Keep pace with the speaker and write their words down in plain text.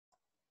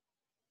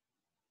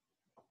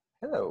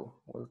Hello,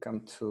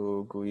 welcome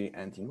to GUI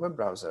and in web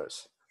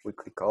browsers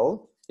weekly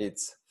call.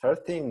 It's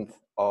 13th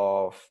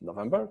of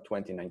November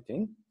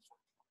 2019.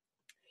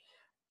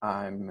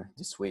 I'm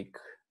this week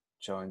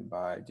joined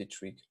by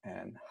Dietrich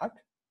and Hack,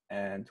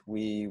 and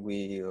we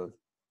will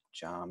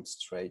jump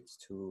straight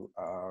to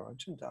our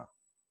agenda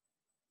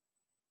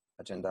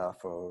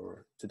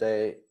for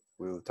today.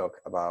 We'll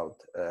talk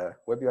about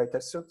WebUI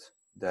test suite,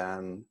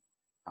 then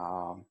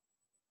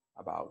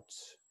about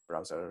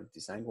browser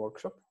design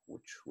workshop,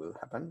 which will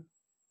happen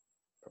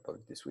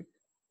probably this week.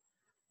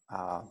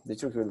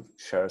 Dietrich will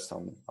share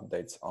some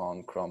updates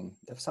on Chrome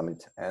Dev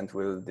Summit, and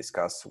we'll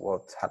discuss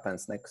what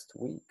happens next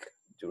week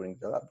during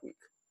the lab week.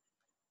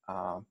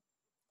 All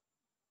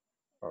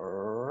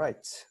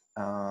right.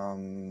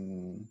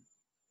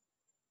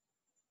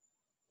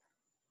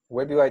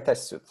 WebUI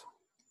test suite.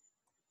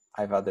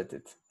 I've added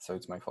it, so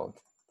it's my fault.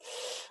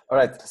 All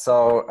right,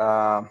 so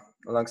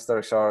long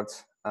story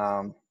short,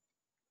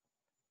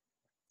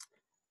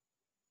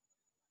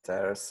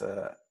 there's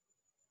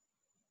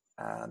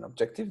an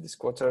objective this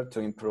quarter to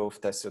improve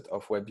test suite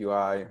of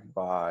WebUI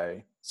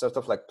by sort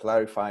of like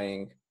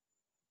clarifying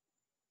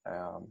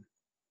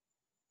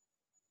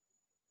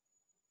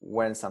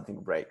when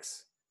something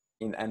breaks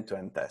in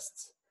end-to-end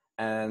tests.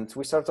 And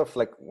we sort of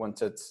like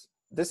wanted,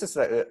 this is,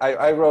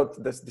 I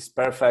wrote this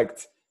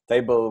perfect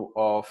table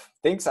of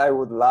things I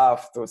would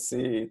love to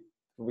see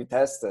we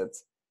tested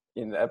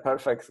in a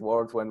perfect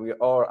world when we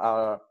all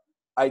are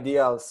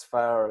ideal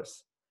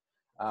spheres.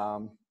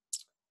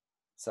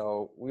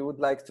 So we would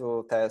like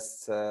to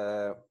test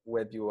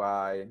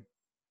WebUI.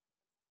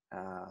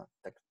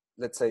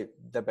 Let's say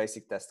the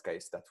basic test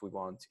case that we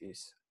want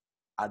is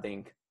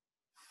adding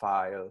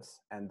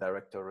files and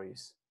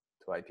directories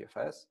to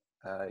IPFS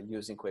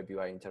using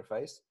WebUI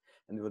interface.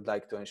 And we would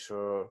like to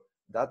ensure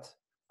that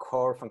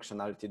core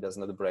functionality does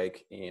not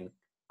break in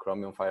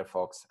Chromium,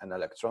 Firefox, and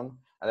Electron.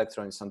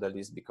 Electron is on the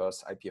list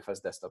because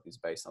IPFS desktop is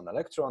based on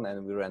Electron,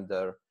 and we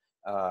render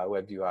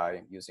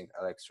WebUI using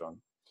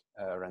Electron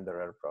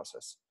renderer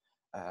process.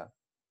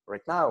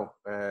 Right now,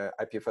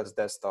 IPFS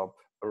desktop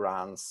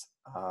runs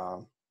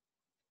Go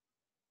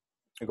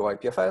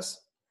IPFS,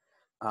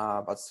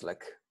 but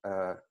like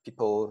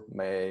people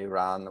may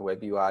run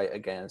WebUI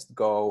against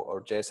Go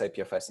or JS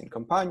IPFS in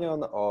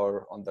Companion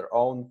or on their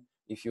own.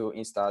 If you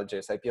install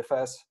JS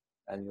IPFS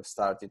and you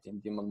start it in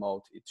daemon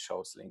mode, it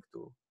shows link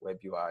to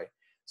WebUI.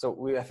 So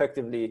we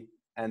effectively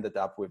ended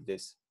up with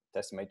this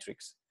test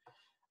matrix.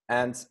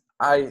 And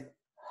I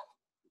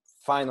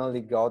finally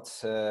got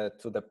to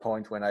the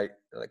point when I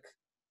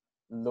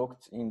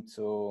looked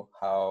into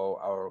how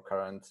our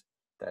current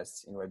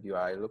tests in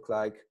WebUI look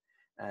like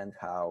and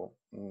how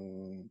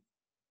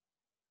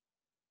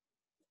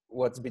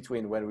what's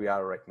between where we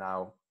are right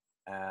now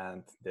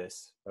and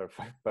this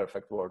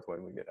perfect world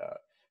when we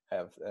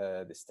have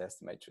this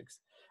test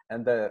matrix.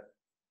 And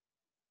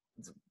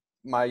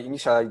my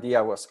initial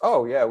idea was,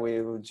 oh yeah,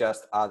 we will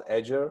just add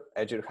Azure.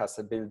 Azure has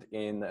a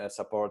built-in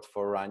support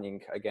for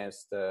running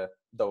against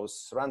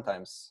those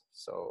runtimes.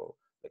 So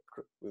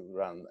we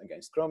run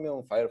against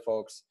Chromium,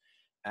 Firefox,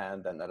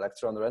 and then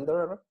Electron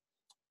renderer,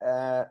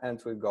 and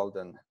we're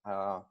golden.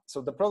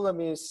 So the problem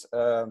is,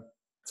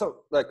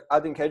 so like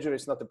adding Azure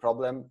is not a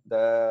problem.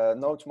 The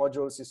Node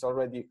modules is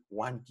already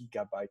 1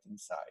 GB in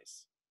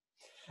size.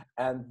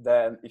 And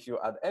then if you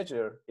add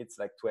Azure, it's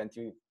like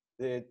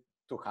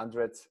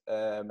 200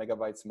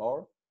 megabytes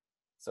more.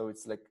 So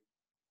it's like,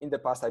 in the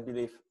past, I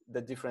believe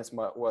the difference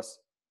was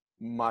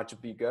much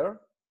bigger.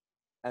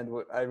 And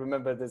I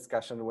remember the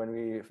discussion when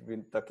we've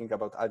been talking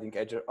about adding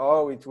Azure.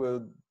 Oh, it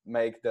will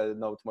make the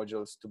Node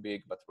modules too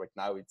big, but right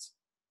now it's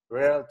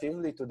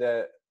relatively to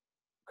the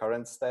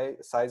current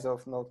size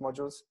of Node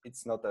modules.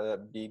 It's not a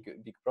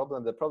big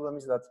problem. The problem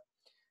is that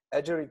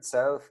Azure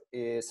itself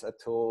is a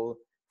tool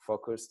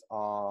focused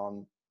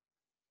on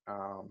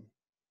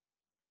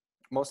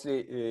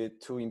mostly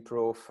to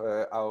improve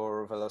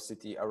our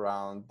velocity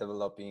around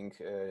developing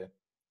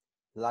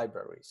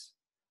libraries.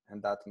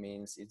 And that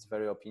means it's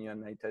very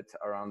opinionated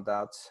around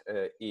that.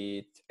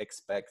 It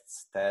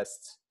expects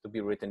tests to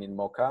be written in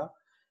Mocha,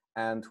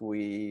 and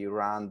we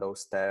run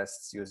those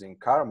tests using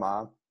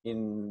Karma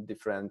in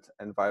different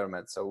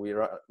environments. So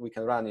we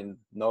can run in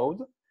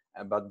Node,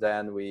 but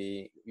then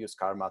we use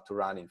Karma to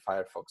run in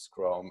Firefox,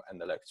 Chrome,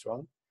 and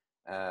Electron.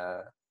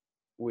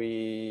 We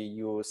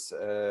use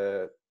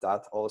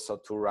that also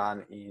to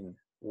run in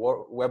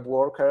web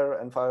worker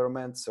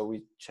environment. So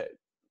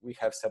we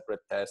have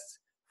separate tests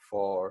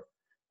for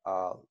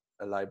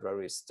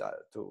libraries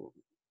to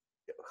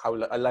how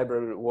a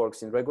library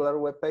works in regular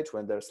web page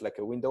when there's like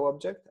a window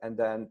object, and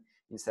then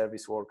in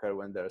service worker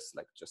when there's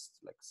like just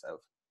like self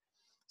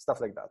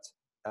stuff like that.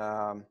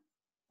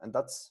 And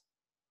that's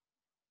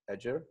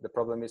Azure. The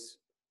problem is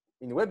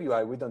in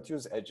WebUI we don't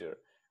use Azure.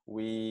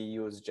 We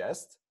use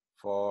Jest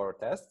for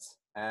tests,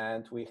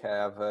 and we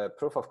have a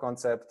proof of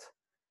concept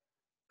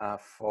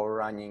for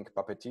running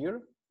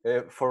Puppeteer,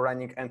 for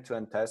running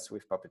end-to-end tests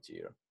with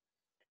Puppeteer.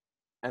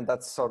 And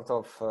that's sort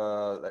of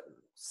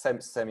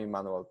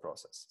semi-manual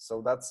process.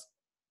 So that's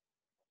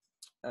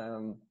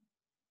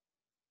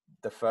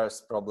the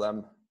first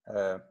problem,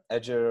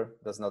 Azure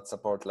does not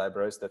support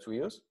libraries that we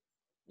use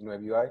in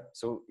WebUI,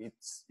 so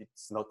it's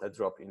not a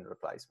drop-in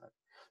replacement.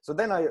 So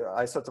then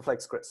I sort of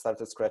like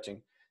started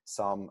scratching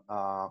some,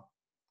 how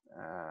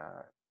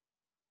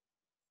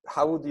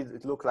would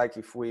it look like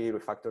if we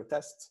refactor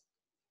tests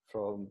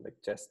from like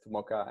Jest to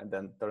Mocha, and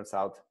then turns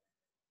out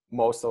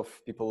most of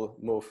people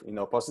move in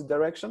opposite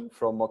direction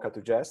from Mocha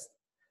to Jest.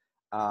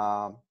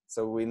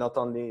 So we not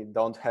only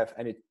don't have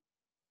any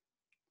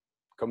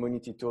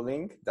community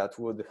tooling that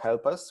would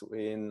help us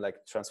in like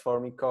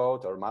transforming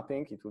code or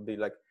mapping, it would be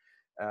like,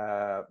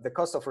 the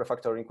cost of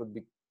refactoring would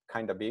be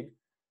kind of big.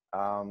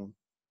 And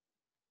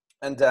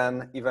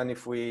then even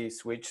if we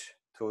switch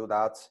to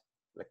that,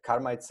 like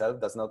Karma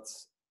itself does not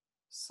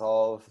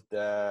solve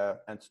the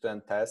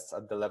end-to-end tests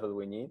at the level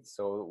we need.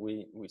 So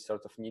we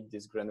sort of need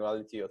this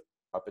granularity of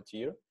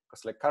Puppeteer,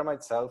 because like Karma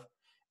itself,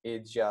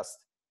 it just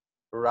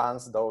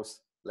runs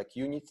those like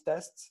unit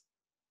tests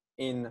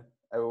in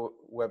a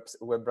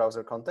web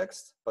browser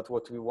context. But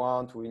what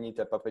we need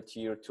a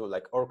Puppeteer to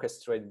like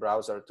orchestrate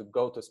browser to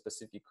go to a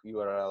specific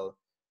URL,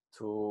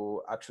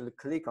 to actually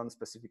click on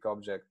specific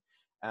object.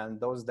 And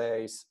those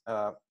days,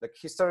 like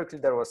historically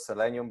there was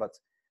Selenium, but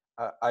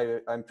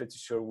I'm pretty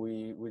sure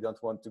we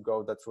don't want to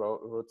go that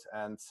route,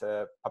 and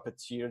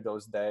Puppeteer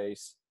those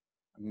days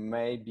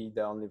may be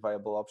the only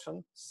viable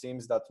option.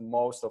 Seems that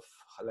most of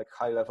like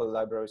high-level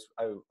libraries,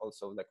 I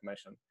also like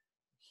mentioned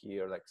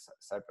here, like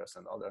Cypress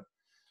and other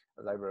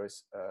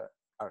libraries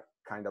are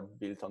kind of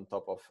built on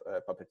top of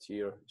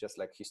Puppeteer, just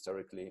like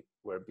historically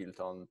were built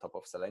on top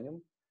of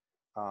Selenium.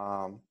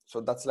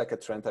 So that's like a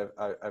trend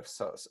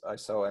I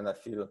saw, and I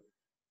feel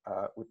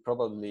we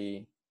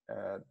probably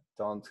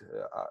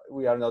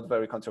we are not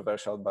very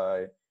controversial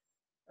by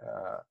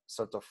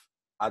sort of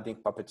adding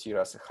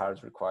Puppeteer as a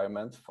hard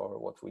requirement for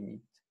what we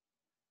need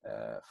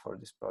for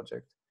this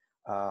project.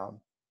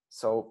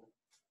 So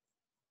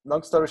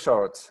long story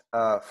short,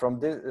 from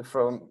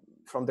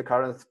the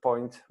current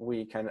point,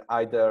 we can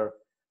either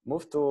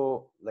move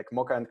to like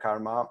Mocha and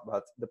Karma,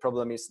 but the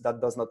problem is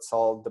that does not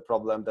solve the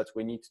problem that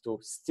we need to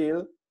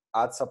still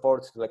add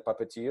support to like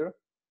Puppeteer.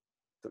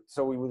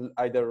 So we will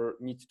either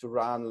need to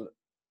run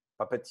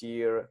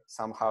Puppeteer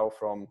somehow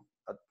from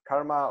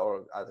Karma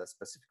or as a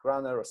specific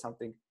runner or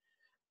something.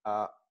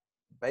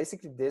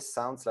 Basically, this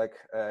sounds like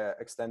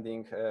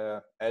extending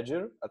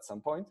Azure at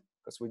some point,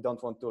 because we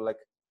don't want to like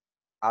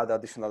add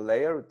additional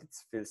layer. It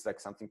feels like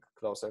something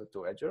closer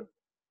to Azure.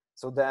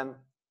 So then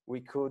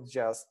we could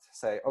just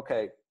say,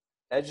 okay,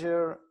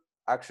 Azure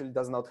actually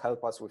does not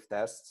help us with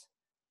tests.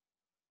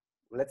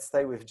 Let's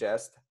stay with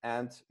Jest,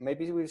 and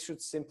maybe we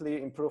should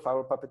simply improve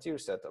our Puppeteer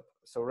setup.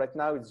 So right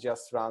now it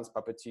just runs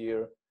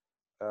Puppeteer.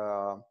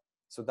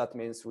 So that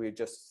means we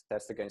just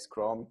test against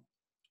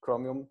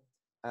Chromium,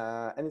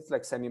 and it's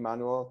like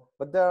semi-manual,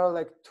 but there are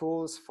like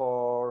tools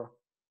for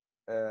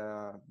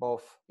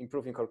both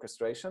improving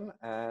orchestration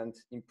and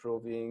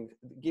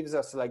gives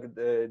us like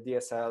the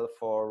DSL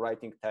for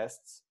writing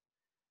tests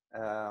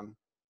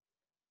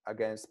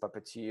against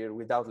Puppeteer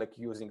without like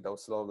using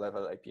those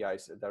low-level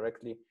APIs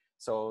directly.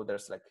 So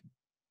there's like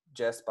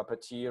Jest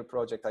Puppeteer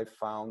project I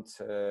found,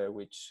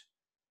 which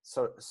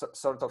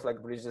sort of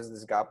like bridges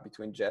this gap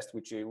between Jest,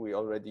 which we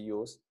already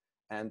use,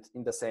 and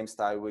in the same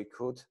style we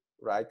could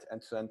write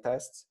end-to-end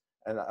tests.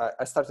 And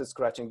I started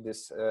scratching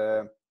this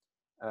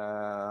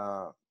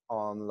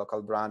on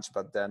local branch,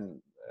 but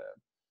then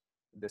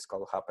this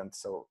call happened.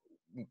 So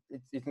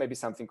it may be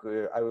something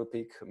I will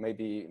pick.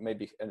 Maybe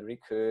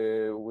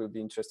Enrique will be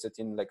interested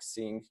in like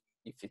seeing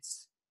if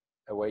it's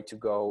a way to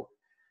go.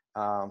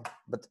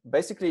 But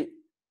basically,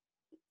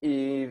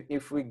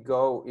 if we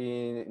go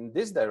in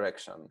this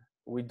direction,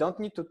 we don't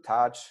need to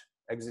touch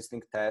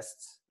existing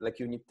tests, like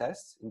unit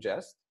tests in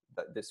Jest.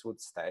 That this would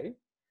stay.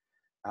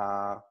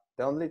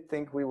 The only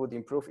thing we would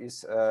improve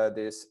is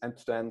this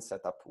end-to-end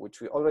setup, which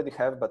we already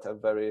have, but a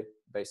very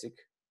basic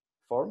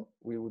form.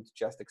 We would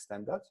just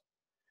extend that.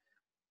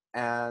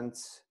 And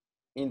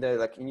in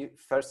the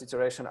first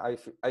iteration,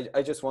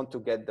 I just want to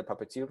get the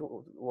Puppeteer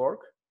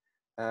work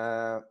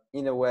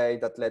in a way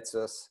that lets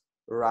us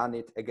run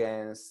it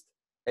against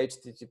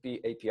HTTP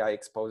API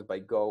exposed by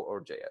Go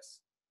or JS.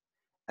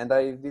 And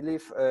I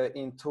believe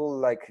in tool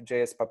like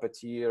JS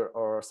Puppeteer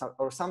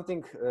or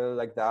something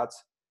like that,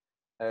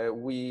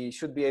 we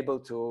should be able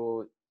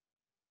to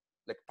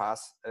like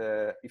pass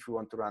if we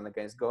want to run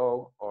against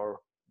Go or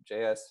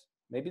JS.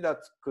 Maybe that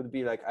could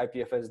be like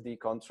IPFS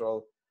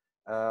control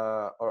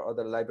or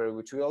other library,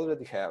 which we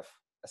already have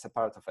as a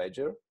part of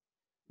Azure.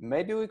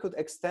 Maybe we could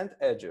extend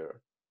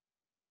Azure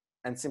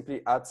and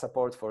simply add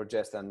support for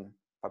Jest and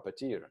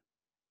Puppeteer.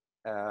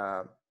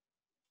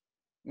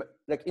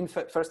 Like in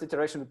first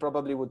iteration, we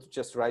probably would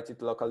just write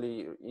it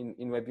locally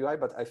in WebUI,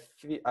 but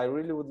I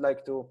really would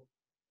like to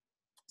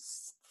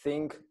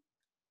think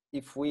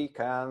if we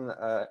can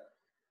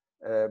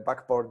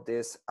backport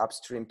this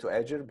upstream to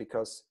Azure,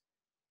 because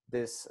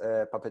this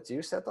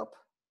Puppeteer setup,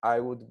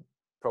 I would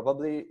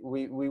probably,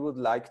 we would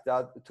like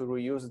that to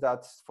reuse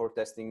that for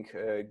testing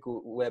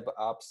web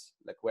apps,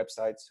 like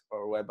websites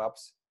or web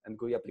apps and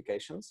GUI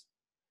applications.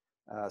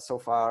 So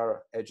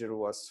far, Azure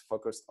was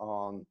focused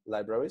on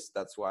libraries.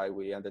 That's why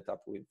we ended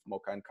up with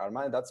Mocha and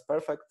Karma, and that's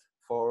perfect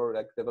for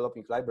like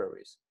developing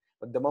libraries.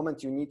 But the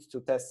moment you need to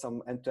test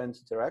some end-to-end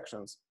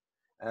interactions,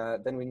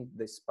 then we need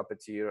this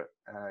Puppeteer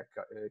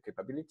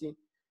capability.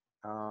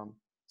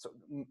 So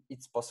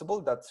it's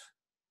possible that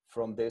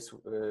from this,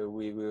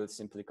 we will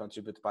simply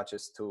contribute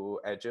patches to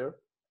Azure,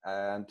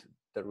 and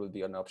there will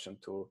be an option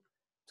to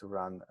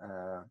run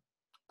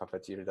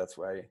Puppeteer. That's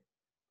why.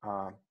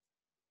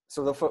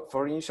 So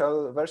for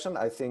initial version,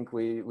 I think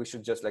we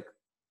should just like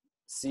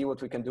see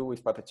what we can do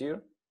with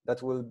Puppeteer.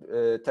 That will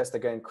test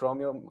again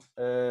Chromium,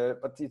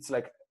 but it's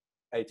like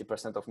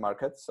 80% of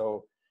market,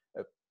 so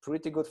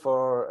pretty good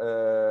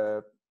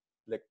for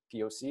like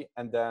POC.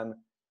 And then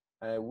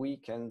we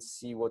can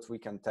see what we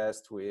can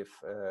test with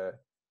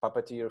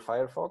Puppeteer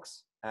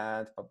Firefox,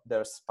 and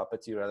there's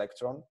Puppeteer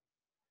Electron.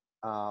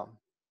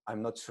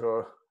 I'm not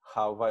sure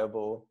how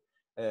viable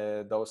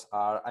those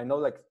are. I know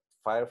like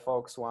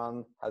Firefox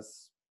one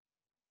has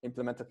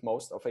implemented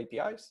most of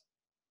APIs.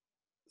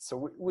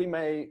 So we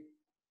may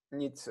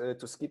need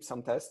to skip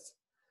some tests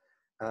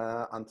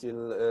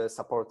until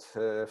support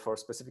for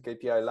specific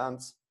API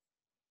lands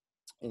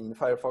in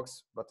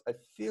Firefox, but I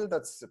feel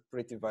that's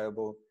pretty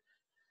viable.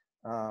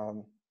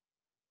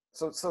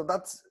 So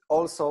that's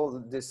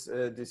also this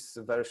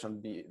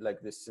version B,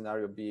 like this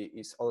scenario B,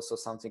 is also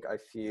something I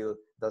feel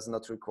does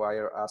not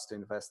require us to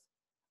invest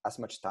as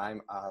much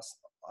time as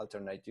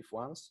alternative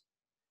ones,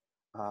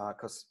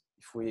 because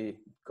if we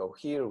go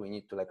here, we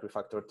need to like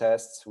refactor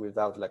tests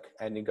without like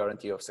any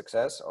guarantee of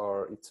success,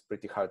 or it's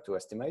pretty hard to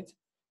estimate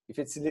if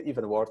it's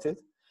even worth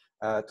it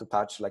to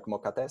touch like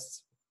Mocha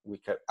tests. We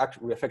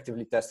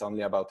effectively test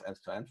only about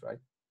end-to-end, right?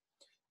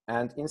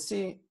 And in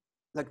C,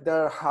 like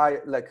there are high,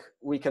 like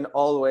we can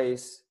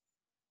always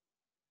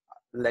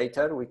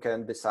later we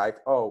can decide,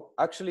 oh,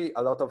 actually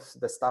a lot of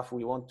the stuff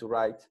we want to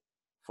write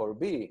for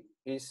B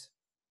is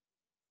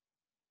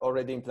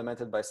already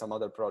implemented by some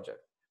other project.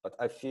 But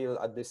I feel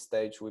at this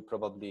stage we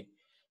probably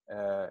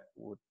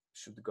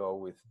should go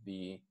with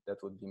B.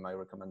 That would be my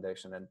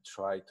recommendation, and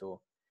try to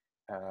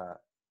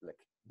like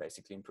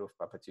basically improve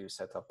Puppeteer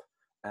setup,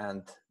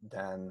 and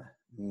then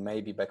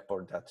maybe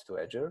backport that to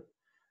Azure.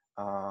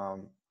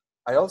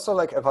 I also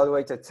like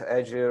evaluated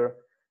Azure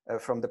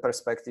from the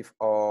perspective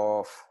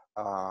of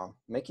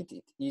making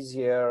it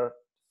easier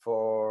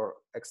for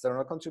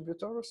external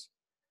contributors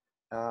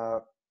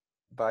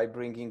by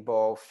bringing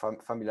both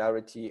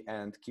familiarity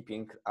and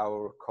keeping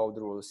our code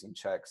rules in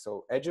check.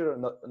 So Azure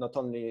not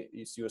only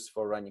is used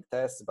for running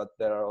tests, but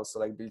there are also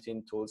like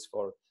built-in tools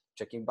for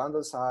checking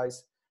bundle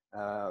size,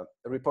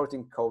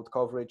 reporting code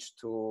coverage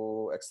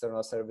to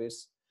external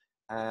service,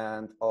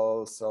 and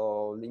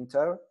also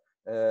linter.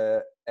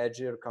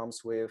 Azure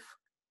comes with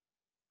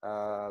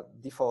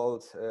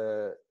default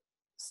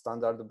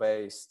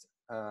standard-based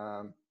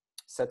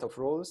set of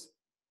rules,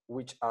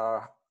 which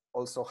are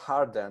also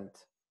hardened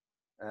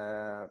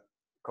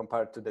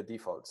compared to the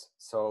defaults.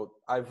 So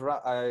I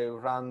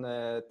run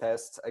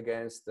tests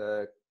against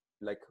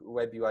like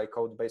WebUI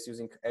code base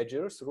using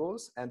Azure's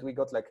rules, and we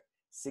got like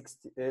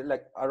 60,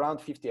 like around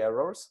 50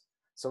 errors.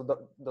 So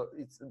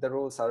the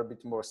rules are a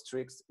bit more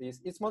strict.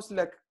 It's mostly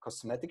like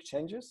cosmetic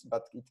changes,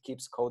 but it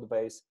keeps code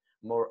base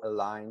more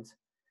aligned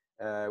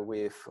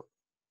with,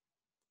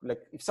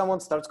 like if someone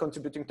starts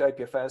contributing to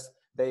IPFS,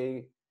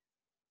 they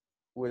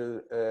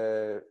will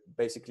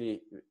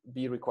basically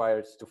be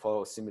required to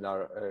follow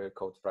similar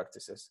code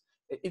practices.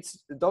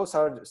 Those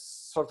are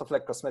sort of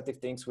like cosmetic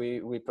things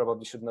we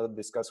probably should not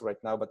discuss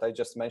right now, but I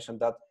just mentioned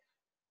that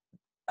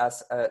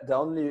as the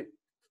only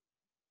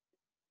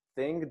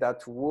thing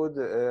that would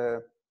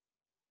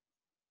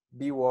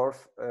be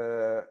worth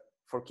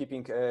for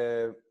keeping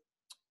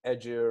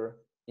Azure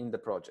in the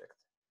project.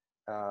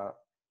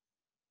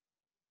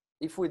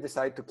 If we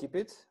decide to keep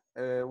it,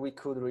 we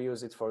could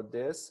reuse it for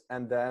this,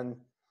 and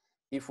then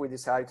if we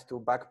decide to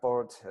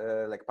backport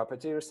like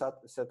Puppeteer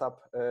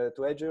setup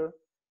to Azure,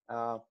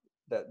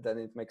 then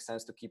it makes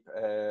sense to keep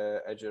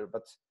Azure.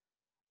 But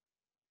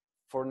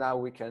for now,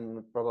 we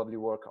can probably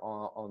work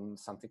on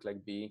something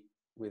like B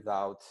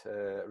without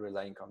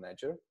relying on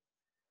Azure.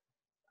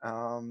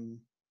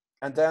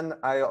 And then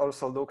I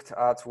also looked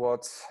at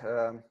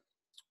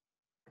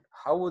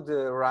how would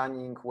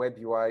running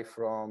WebUI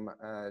from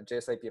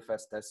JS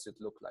IPFS tests should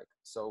look like.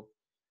 So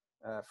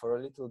for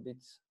a little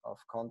bit of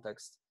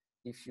context,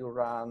 if you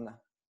run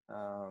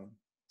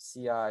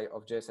CI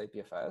of JS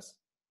IPFS,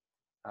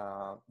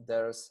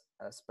 there's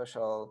a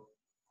special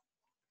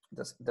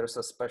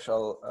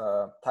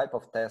type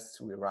of tests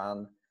we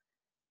run.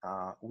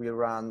 We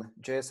run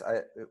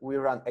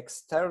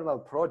external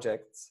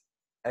projects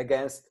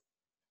against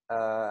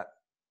a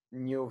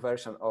new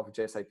version of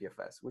JS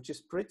IPFS, which is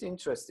pretty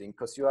interesting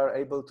because you are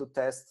able to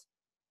test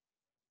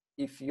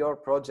if your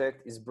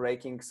project is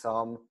breaking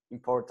some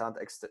important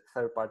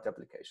third-party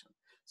application.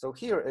 So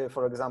here,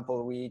 for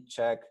example, we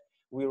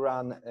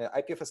run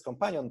IPFS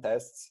companion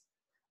tests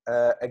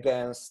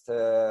against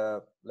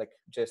like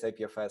JS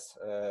IPFS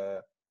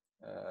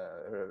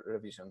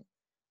revision.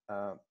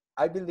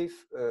 I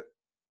believe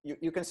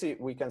you can see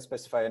we can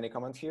specify any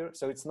command here.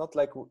 So it's not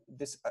like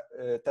this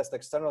test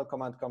external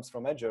command comes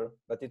from Azure,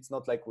 but it's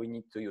not like we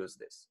need to use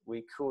this.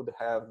 We could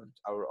have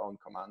our own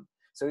command.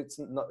 So it's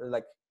not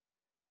like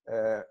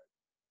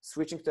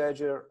switching to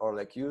Azure or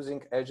like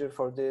using Azure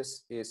for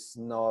this is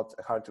not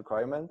a hard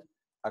requirement.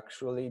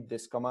 Actually,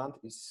 this command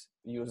is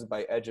used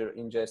by Azure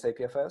in JS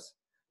IPFS,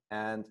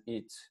 and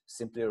it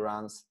simply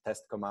runs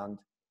test command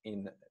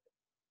in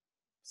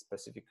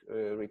specific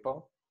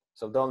repo.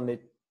 So the only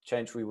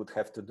change we would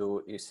have to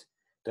do is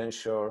to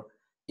ensure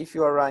if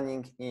you are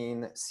running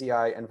in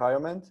CI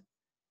environment,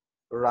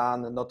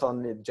 run not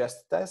only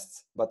just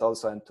tests, but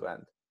also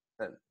end-to-end.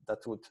 And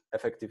that would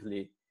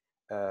effectively,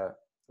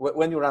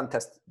 when you run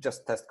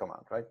just test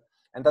command, right?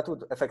 And that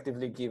would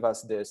effectively give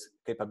us this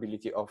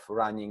capability of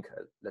running,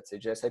 let's say,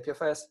 JS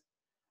IPFS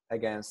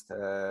against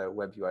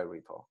WebUI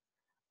repo.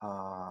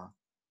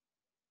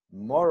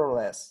 More or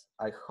less,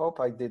 I hope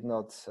I did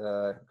not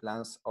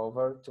glance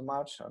over too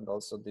much and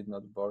also did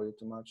not bore you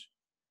too much.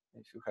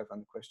 If you have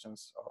any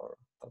questions or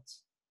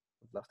thoughts,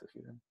 I'd love to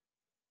hear them.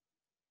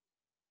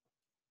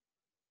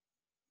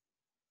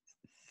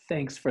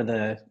 Thanks for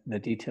the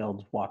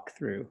detailed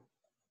walkthrough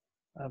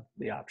of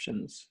the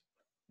options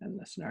and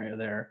the scenario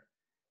there.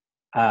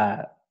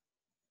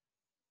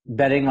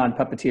 Betting on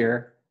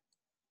Puppeteer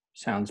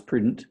sounds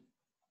prudent.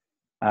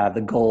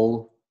 The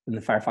goal in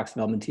the Firefox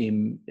development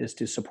team is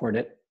to support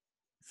it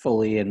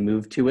fully and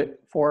move to it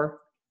for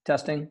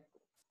testing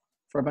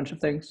for a bunch of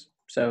things.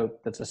 So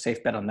that's a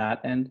safe bet on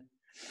that end.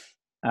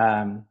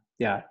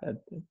 Yeah,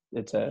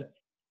 it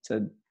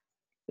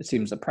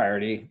seems a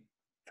priority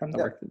from the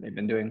work that they've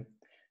been doing.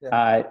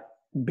 Yeah.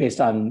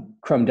 Based on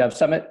Chrome Dev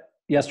Summit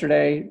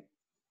yesterday,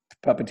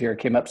 Puppeteer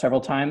came up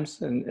several times,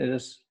 and it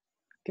is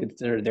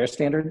considered their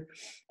standard.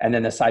 And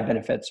then the side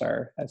benefits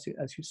are, as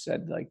you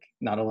said, like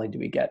not only do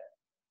we get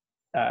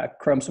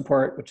Chrome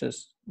support, which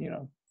is,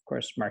 of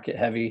course, market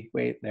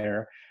heavyweight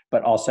there,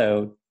 but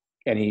also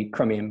any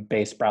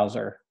Chromium-based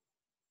browser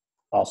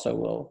also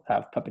will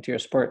have Puppeteer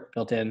support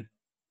built in.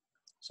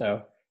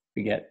 So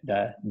we get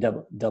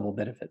double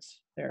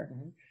benefits there.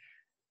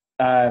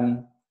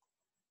 Mm-hmm.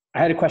 I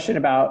had a question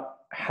about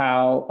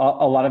how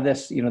a lot of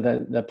this,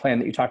 the plan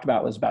that you talked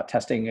about was about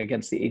testing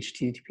against the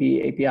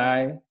HTTP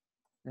API.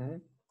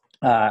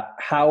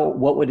 Mm-hmm.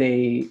 What would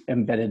a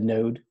embedded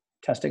node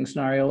testing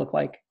scenario look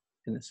like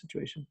in this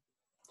situation?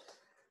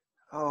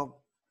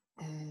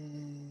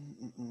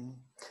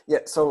 Yeah,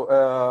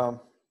 so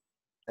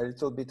a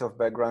little bit of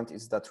background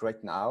is that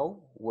right now,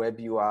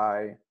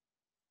 WebUI,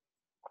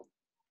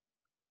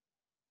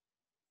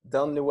 the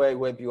only way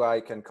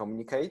WebUI can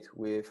communicate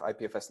with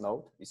IPFS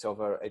node is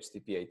over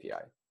HTTP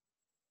API.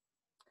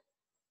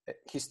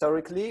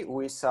 Historically,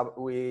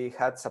 we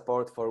had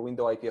support for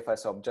window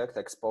IPFS object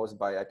exposed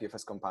by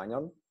IPFS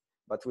companion,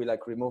 but we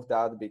removed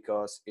that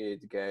because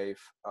it gave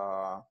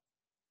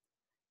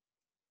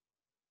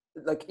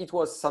it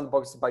was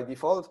sandboxed by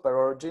default per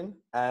origin,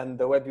 and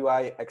the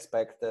WebUI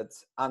expected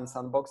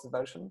unsandboxed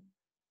version.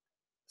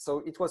 So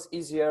it was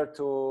easier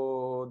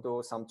to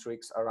do some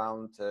tricks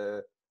around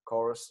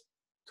cores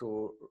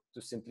to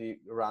simply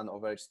run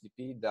over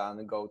HTTP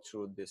than go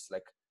through this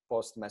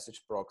post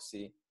message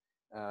proxy,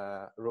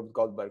 Rube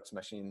Goldberg's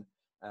machine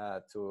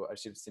to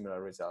achieve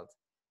similar result.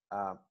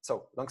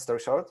 So long story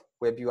short,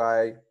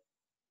 WebUI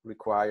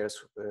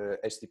requires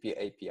HTTP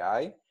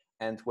API,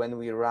 and when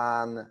we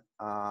run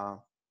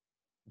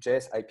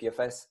JS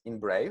IPFS in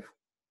Brave,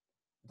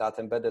 that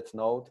embedded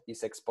node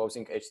is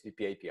exposing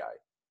HTTP API.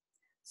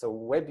 So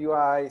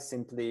WebUI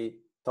simply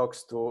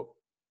talks to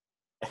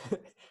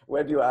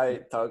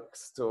WebUI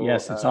talks to.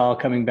 Yes, it's all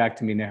coming back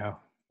to me now.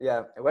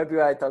 Yeah,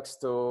 WebUI talks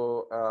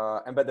to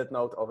embedded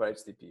node over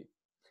HTTP,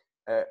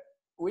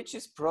 which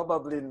is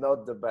probably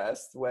not the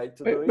best way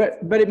to do it.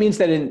 But it means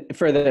that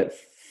for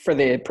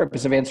the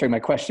purpose of answering my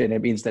question,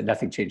 it means that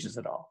nothing changes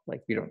at all.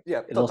 We don't.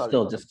 Yeah, it'll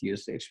still just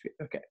use HTTP.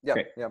 Okay. Yeah,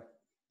 great.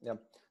 Yeah.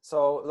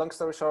 So long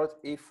story short,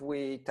 if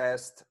we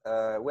test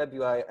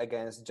WebUI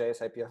against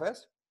JS IPFS,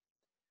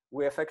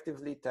 we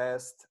effectively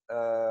test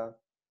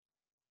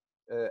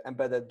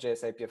embedded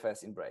JS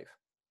IPFS in Brave,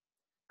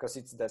 because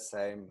it's the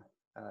same,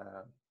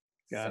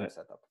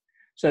 setup.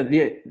 So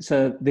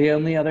the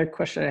only other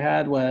question I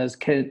had was,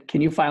 can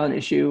you file an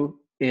issue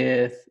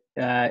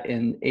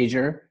in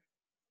Azure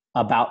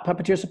about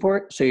Puppeteer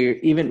support? So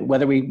even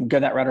whether we go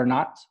that route or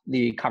not,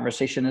 the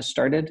conversation is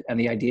started and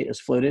the idea is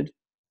floated.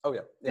 Oh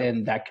yeah.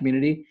 In that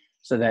community,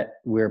 so that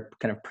we're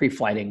kind of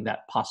pre-flighting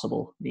that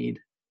possible need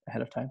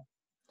ahead of time.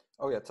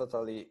 Oh yeah,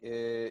 totally.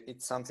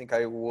 It's something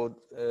I would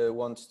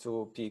want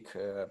to pick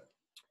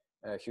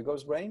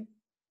Hugo's brain,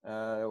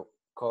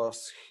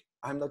 because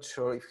I'm not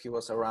sure if he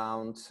was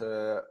around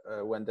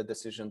when the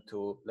decision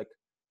to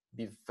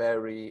be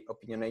very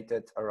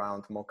opinionated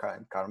around Mocha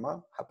and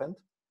Karma happened.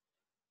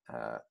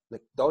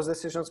 Those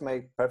decisions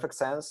make perfect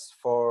sense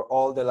for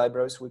all the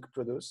libraries we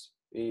produce.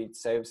 It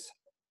saves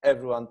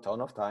everyone a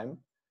ton of time,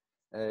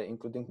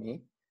 including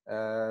me.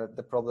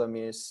 The problem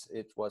is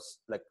it was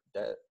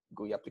the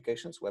GUI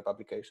applications, web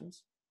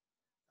applications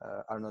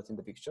are not in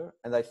the picture.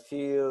 And I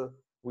feel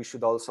we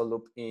should also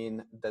loop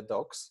in the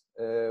docs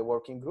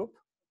working group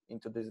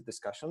into this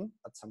discussion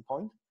at some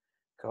point,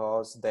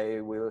 because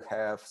they will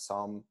have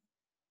some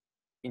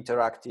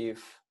interactive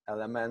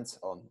elements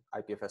on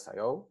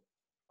IPFS.io,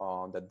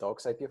 on the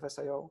docs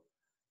IPFS.io,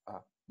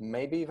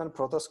 maybe even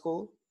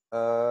Protoschool,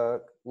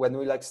 when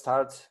we like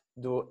start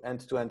do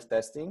end-to-end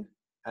testing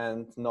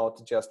and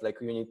not just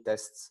like unit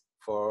tests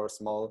for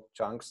small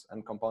chunks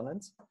and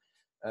components.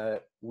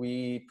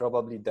 We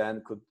probably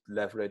then could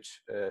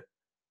leverage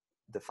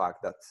the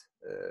fact that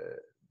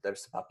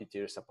there's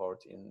Puppeteer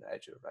support in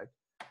Azure, right?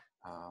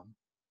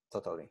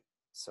 Totally.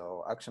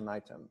 So action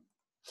item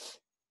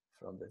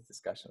from this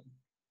discussion.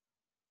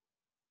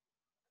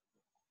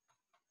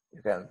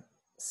 You can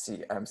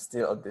see I'm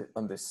still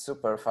on this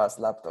super fast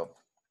laptop.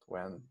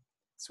 When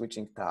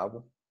switching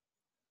tab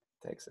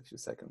takes a few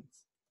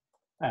seconds.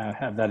 I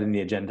have that in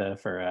the agenda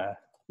for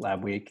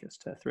lab week, is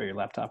to throw your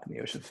laptop in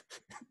the ocean.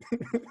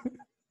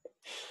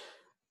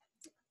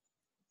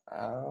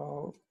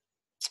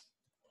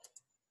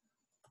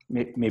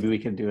 Maybe we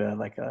can do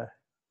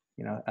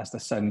as the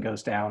sun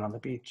goes down on the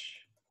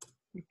beach,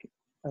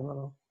 a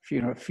little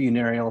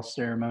funereal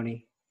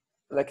ceremony.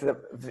 Like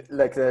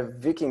the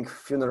Viking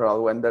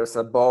funeral, when there's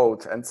a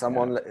boat and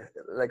someone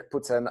like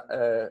puts an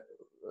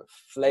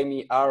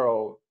flamey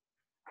arrow.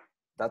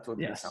 That would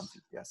be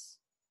something. Yes.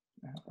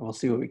 We'll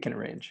see what we can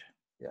arrange.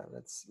 Yeah,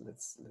 let's do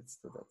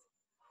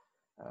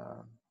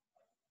that.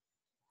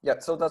 Yeah,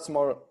 so that's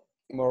more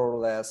or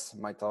less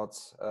my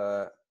thoughts.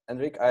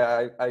 Enric,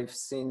 I've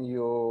seen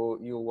you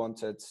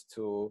wanted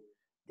to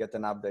get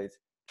an update.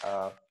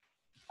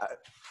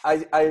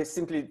 I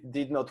simply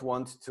did not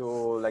want to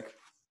like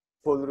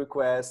pull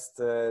request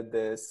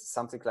this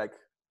something like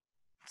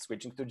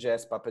switching to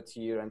Jest,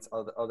 Puppeteer, and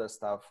other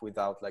stuff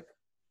without like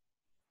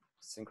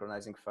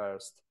synchronizing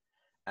first.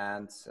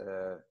 And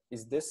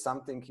is this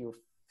something you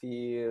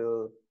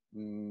feel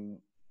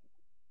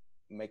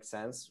makes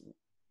sense?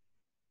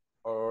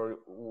 Or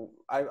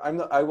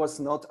I was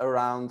not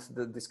around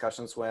the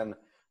discussions when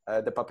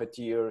the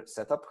Puppeteer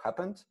setup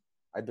happened.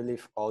 I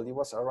believe Ollie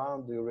was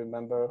around. Do you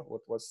remember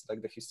what was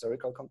like the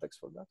historical context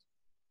for that?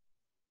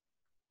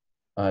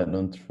 I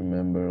don't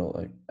remember.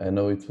 Like, I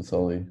know it was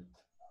Ollie.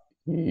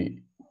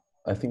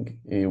 I think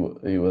he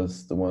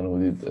was the one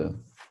who did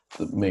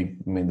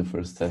made the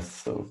first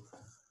test. So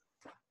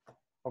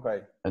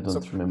okay, I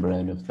don't remember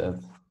any of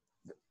that.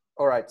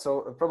 All right,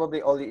 so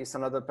probably Ollie is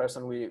another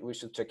person we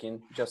should check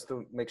in just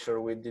to make sure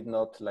we did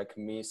not like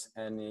miss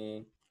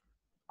any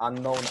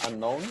unknowns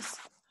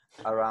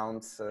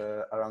around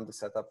the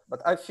setup.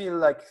 But I feel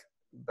like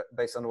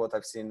based on what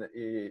I've seen,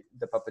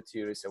 the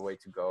Puppeteer is a way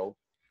to go.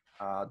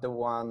 The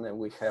one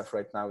we have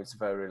right now is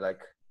very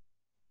like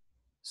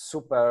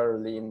super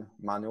lean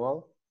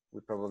manual.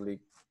 We probably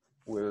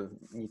will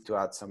need to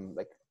add some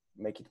like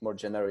make it more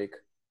generic,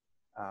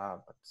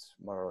 but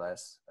more or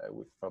less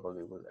we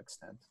probably will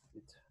extend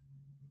it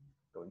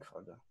going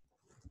further.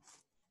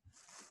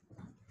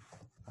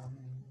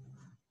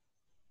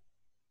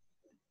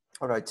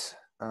 All right.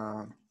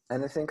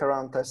 Anything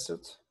around test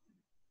suite?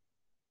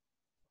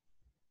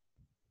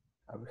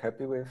 Are we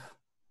happy with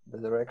the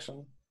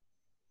direction?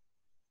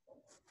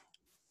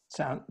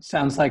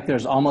 Sounds like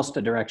there's almost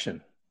a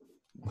direction,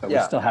 but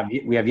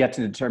we have yet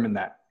to determine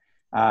that.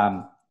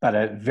 But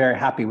I'm very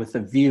happy with the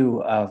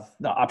view of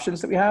the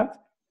options that we have,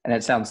 and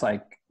it sounds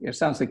like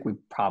we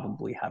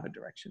probably have a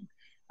direction.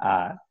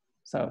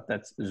 So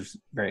that's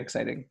very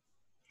exciting.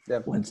 Yeah.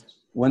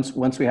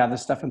 Once we have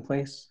this stuff in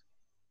place,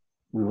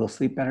 we will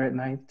sleep better at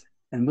night,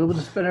 and we will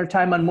spend our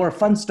time on more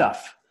fun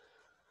stuff.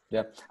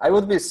 Yeah, I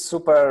would be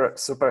super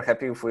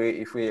happy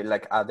if we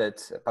like added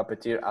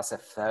Puppeteer as a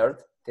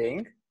third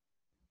thing.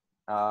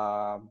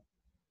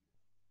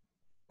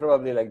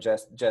 Probably like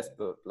just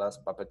plus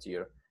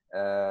Puppeteer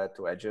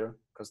to Azure,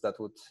 because that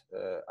would,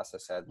 as I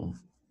said,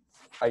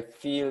 I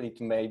feel it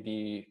may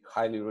be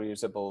highly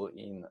reusable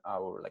in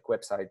our like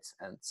websites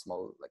and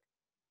small like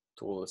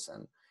tools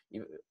and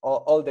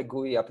all the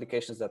GUI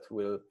applications that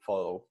will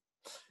follow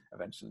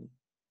eventually.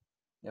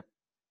 Yep.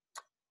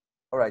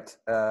 All right,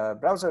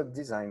 browser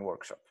design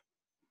workshop.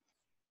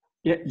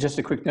 Yeah, just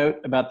a quick note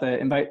about the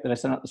invite that I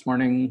sent out this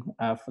morning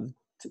for the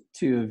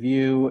two of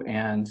you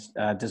and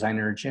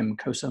designer Jim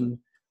Kosum,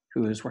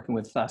 who is working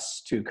with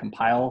us to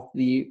compile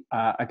the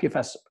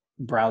IPFS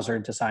browser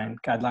design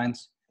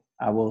guidelines.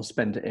 We'll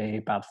spend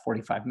about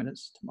 45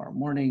 minutes tomorrow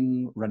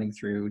morning running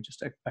through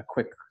just a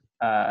quick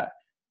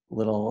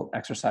little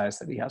exercise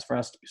that he has for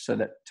us so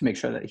that to make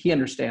sure that he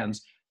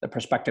understands the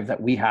perspective that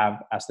we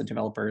have as the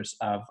developers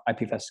of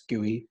IPFS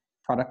GUI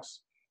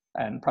products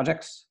and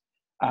projects.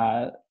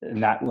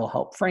 And that will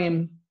help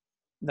frame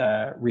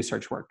the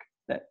research work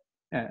that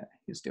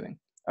he's doing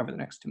over the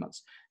next 2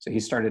 months. So he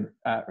started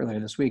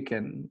earlier this week,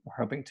 and we're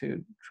hoping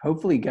to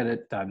hopefully get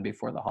it done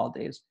before the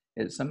holidays.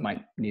 Some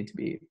might need to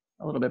be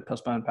a little bit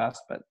postponed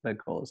past, but the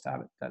goal is to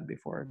have it done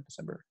before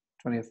December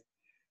 20th.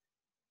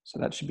 So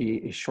that should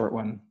be a short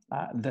one.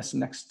 This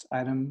next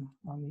item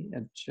on the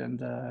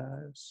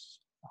agenda is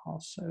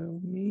also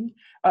me.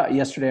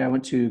 Yesterday I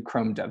went to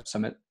Chrome Dev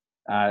Summit,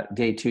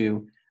 day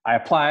 2. I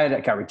applied,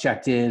 I got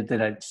rejected.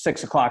 Then at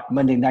 6 o'clock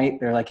Monday night,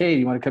 they're like, "Hey,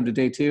 you want to come to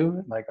day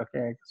 2?" I'm like,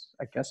 "Okay,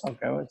 I guess I'll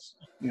go." It's,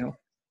 you know,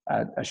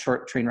 a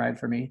short train ride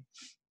for me,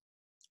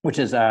 which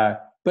is, but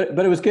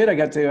it was good. I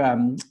got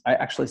to, I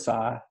actually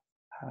saw,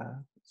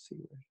 let's see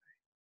where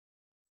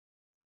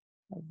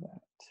I have that.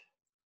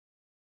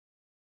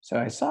 So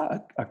I saw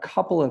a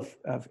couple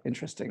of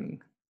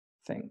interesting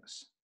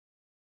things.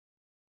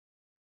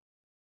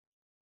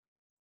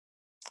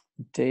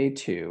 Day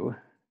 2,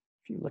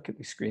 if you look at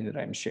the screen that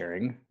I'm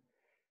sharing,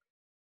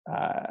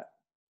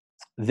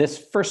 this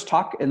first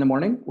talk in the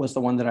morning was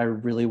the one that I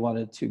really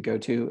wanted to go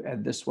to.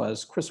 And this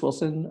was Chris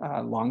Wilson,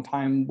 a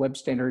longtime web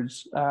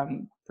standards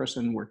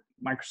person, worked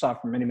at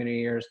Microsoft for many, many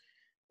years,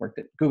 worked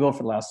at Google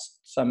for the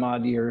last some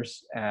odd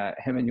years.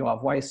 Him and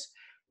Yoav Weiss,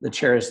 the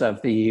chairs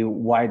of the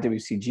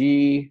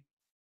YWCG,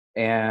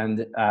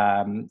 and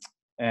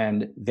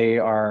they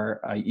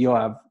are,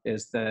 Yoav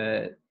is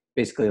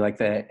basically like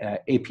the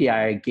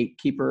API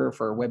gatekeeper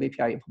for Web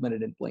API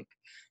implemented in Blink.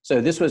 So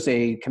this was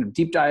a kind of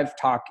deep dive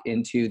talk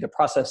into the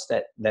process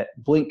that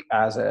Blink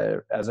as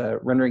a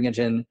rendering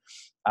engine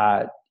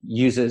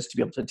uses to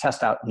be able to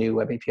test out new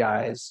Web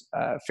APIs,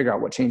 figure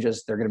out what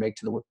changes they're going to make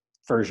to the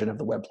version of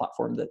the web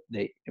platform that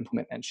they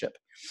implement and ship.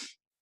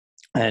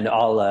 And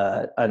all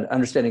an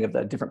understanding of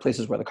the different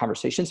places where the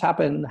conversations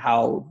happen,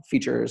 how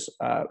features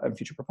and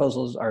feature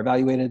proposals are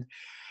evaluated.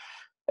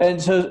 And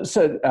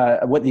so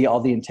what all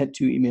the intent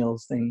to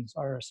emails things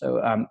are.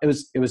 So it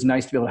was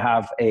nice to be able to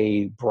have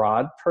a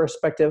broad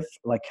perspective,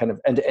 like kind of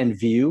end-to-end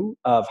view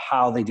of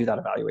how they do that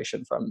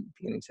evaluation from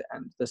beginning to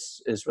end.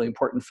 This is really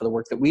important for the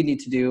work that we need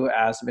to do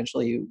as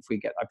eventually, if we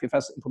get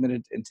IPFS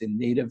implemented into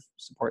native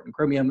support in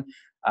Chromium,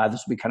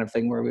 this will be kind of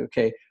thing where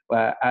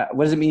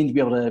what does it mean to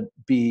be able to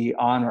be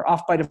on or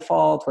off by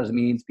default? What does it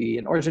mean to be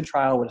an origin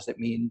trial? What does it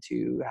mean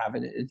to have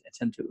an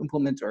intent to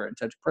implement or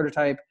intent to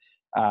prototype?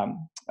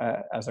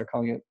 As they're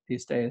calling it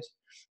these days.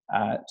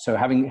 So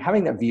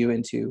having that view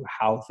into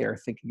how they're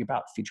thinking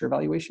about feature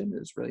evaluation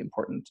is really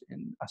important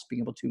in us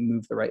being able to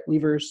move the right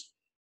levers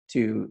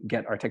to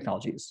get our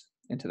technologies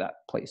into that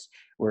place.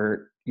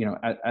 Where, you know,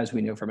 as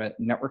we know from a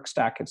network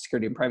stack and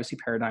security and privacy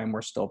paradigm,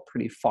 we're still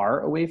pretty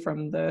far away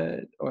from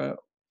the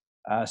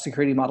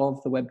security model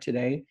of the web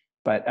today.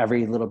 But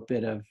every little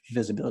bit of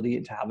visibility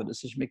into how the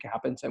decision making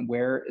happens and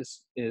where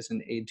is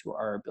an aid to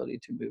our ability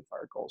to move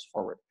our goals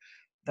forward.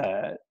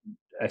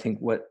 I think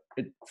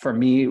for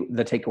me,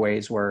 the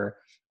takeaways were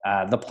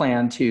the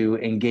plan to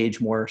engage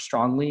more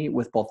strongly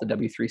with both the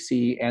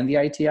W3C and the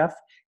IETF,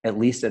 at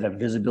least at a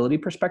visibility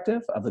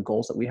perspective of the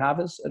goals that we have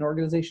as an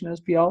organization as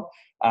PL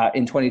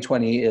in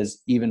 2020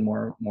 is even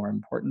more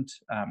important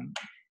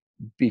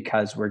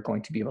because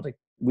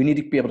we need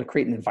to be able to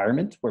create an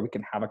environment where we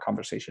can have a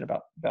conversation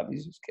about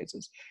these use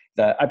cases.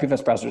 The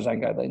IPFS browser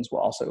design guidelines will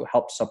also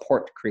help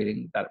support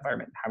creating that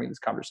environment and having this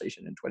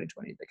conversation in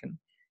 2020 that can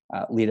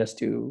lead us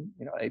to,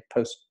 you know, a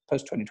post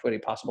 2020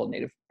 possible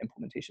native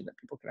implementation that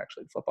people can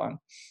actually flip on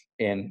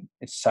in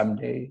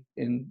someday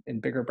in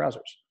bigger browsers.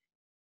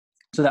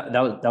 So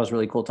that was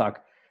really cool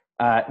talk.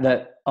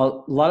 A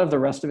lot of the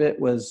rest of it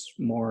was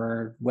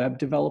more web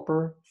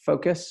developer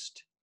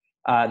focused.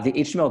 The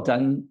HTML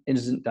done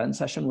isn't done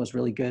session was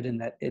really good in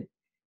that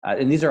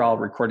and these are all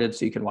recorded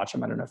so you can watch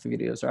them. I don't know if the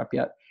videos are up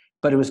yet,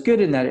 but it was good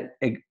in that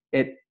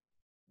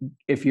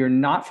if you're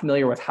not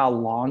familiar with how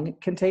long it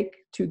can take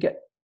to get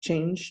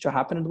change to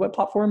happen in the web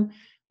platform,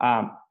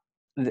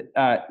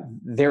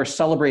 they're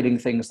celebrating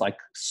things like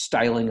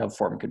styling of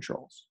form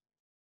controls.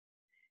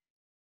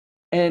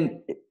 And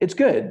it's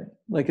good.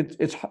 Like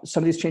it's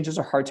some of these changes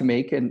are hard to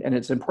make, and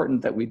it's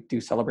important that we do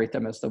celebrate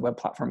them as the web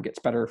platform gets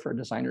better for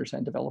designers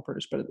and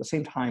developers. But at the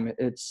same time,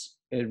 it's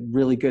a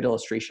really good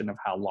illustration of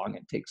how long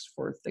it takes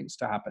for things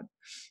to happen.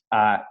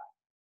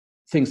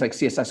 Things like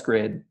CSS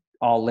Grid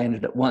all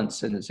landed at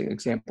once, and it's an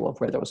example of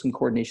where there was some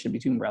coordination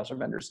between browser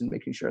vendors and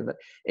making sure that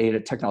a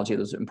technology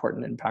that was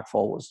important and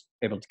impactful was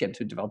able to get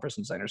into developers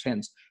and designers'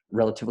 hands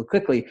relatively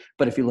quickly.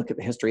 But if you look at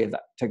the history of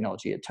that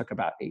technology, it took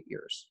about 8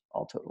 years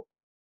all total.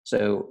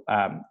 So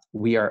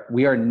we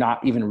are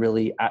not even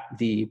really at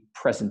the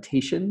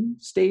presentation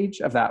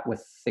stage of that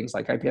with things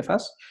like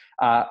IPFS.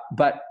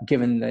 But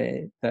given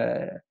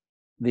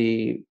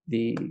the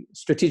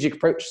strategic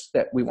approach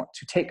that we want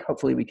to take,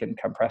 hopefully we can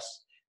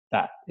compress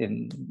that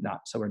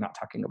so we're not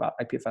talking about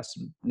IPFS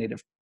and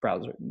native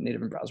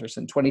in browsers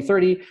in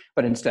 2030,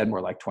 but instead more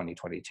like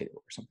 2022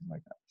 or something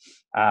like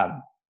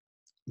that.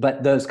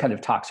 But those kind of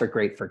talks are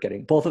great for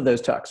getting, both of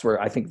those talks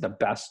were, I think, the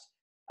best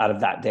out of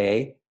that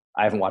day.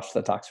 I haven't watched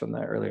the talks from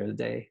the earlier the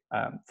day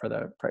for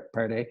the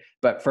prior day,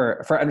 but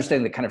for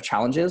understanding the kind of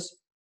challenges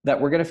that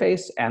we're going to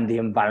face and the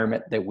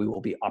environment that we will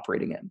be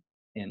operating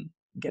in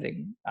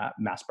getting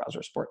mass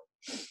browser support.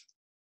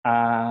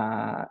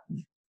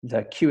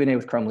 The Q&A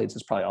with Chrome leads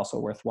is probably also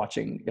worth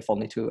watching, if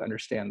only to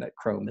understand that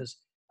Chrome is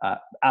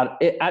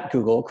at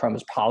Google. Chrome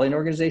is probably an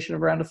organization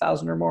of around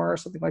 1,000 or more, or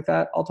something like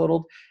that, all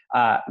totaled.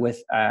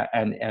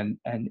 And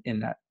in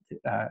that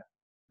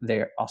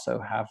they also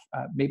have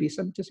maybe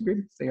some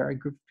disagreements. They are a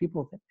group of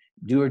people that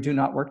do or do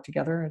not work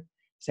together.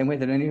 same way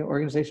that any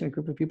organization, a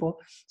group of people.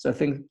 So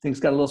things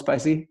got a little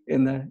spicy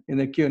in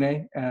the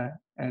Q&A,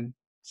 and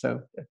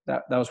so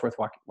that was worth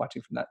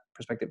watching from that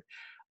perspective.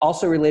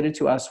 Also related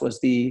to us was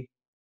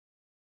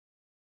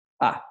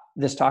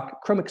this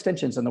talk, Chrome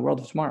extensions in the world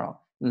of tomorrow.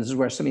 And this is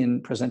where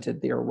Simeon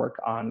presented their work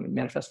on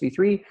Manifest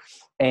v3.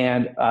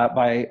 And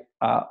by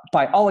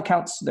all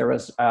accounts, there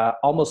was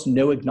almost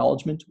no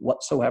acknowledgement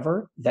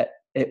whatsoever that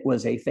it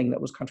was a thing that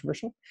was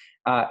controversial.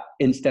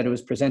 Instead, it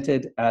was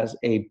presented as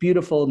a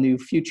beautiful new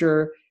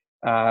future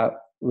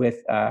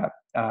with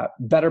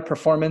better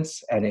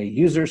performance and a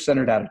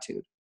user-centered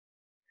attitude.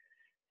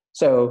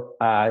 So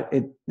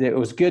it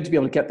was good to be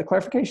able to get the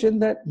clarification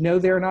that no,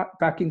 they're not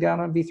backing down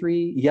on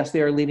v3. Yes,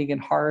 they are leaning in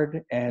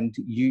hard, and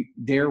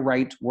they're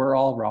right, we're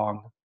all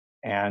wrong,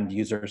 and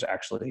users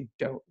actually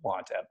don't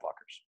want ad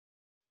blockers.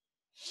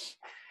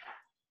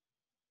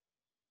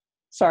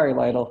 Sorry,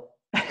 Lytle.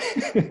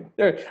 I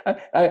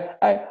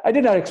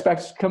did not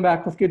expect to come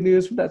back with good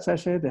news from that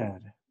session,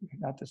 and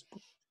not just.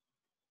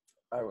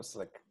 I was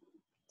like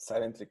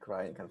silently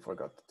crying and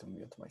forgot to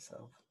mute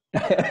myself.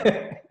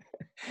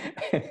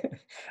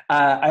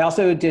 I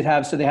also did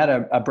have, so they had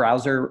a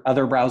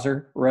other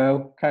browser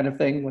row kind of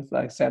thing with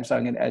like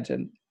Samsung and Edge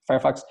and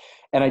Firefox.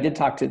 And I did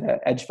talk to the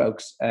Edge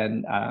folks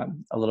and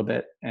a little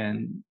bit,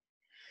 and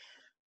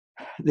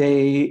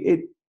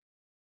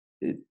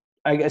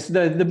I guess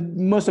the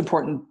most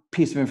important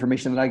piece of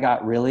information that I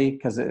got really,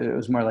 because it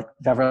was more like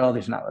Devrel,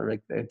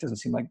 it doesn't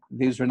seem like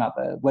these were not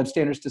the web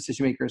standards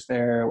decision makers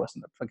there. It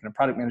wasn't the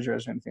product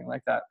managers or anything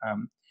like that.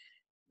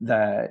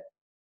 That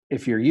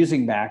if you're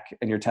using Mac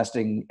and you're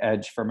testing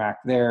Edge for Mac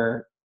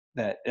there,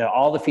 that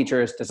all the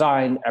features,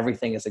 design,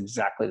 everything is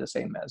exactly the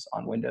same as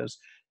on Windows.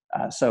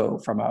 So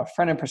from a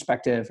front-end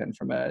perspective and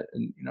from a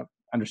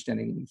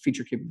understanding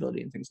feature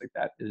capability and things like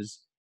that is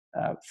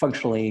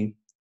functionally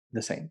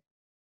the same.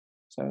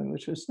 So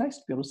which was nice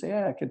to be able to say,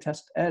 yeah, I can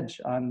test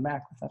Edge on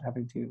Mac without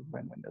having to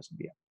run Windows and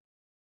VM.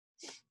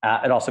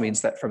 It also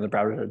means that from the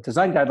browser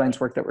design guidelines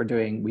work that we're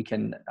doing, we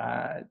can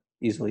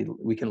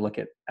we can look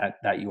at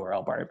that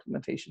URL bar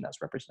implementation as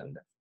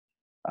representative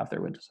of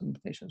their Windows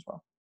implementation as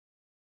well.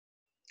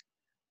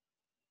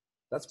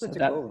 That's pretty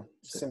cool.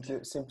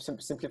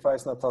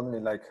 Simplifies not only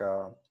like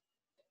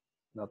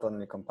not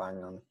only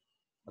companion,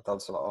 but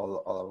also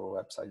all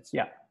our websites.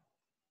 Yeah.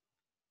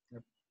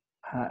 Yep.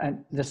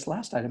 And this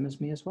last item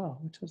is me as well,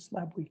 which is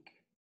Lab Week.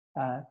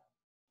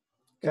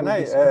 Can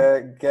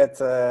I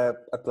get a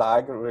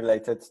plug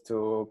related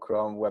to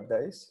Chrome Web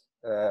Days?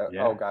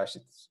 Yeah. Oh gosh,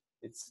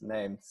 it's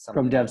named something.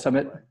 Chrome Dev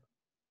Summit?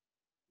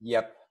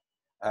 Yep.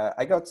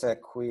 I got a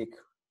quick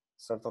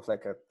sort of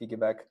like a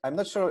piggyback. I'm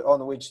not sure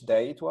on which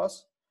day it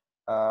was,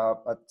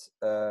 but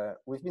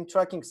we've been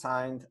tracking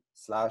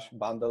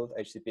signed/bundled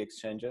HTTP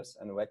exchanges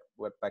and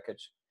web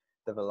package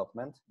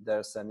development.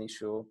 There's an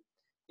issue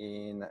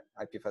in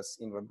IPFS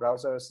in web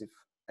browsers. If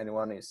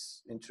anyone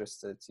is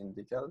interested in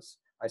details,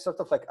 I sort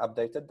of like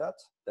updated that.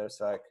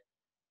 There's like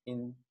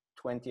in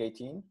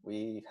 2018,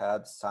 we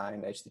had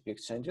signed HTTP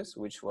exchanges,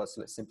 which was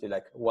simply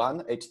like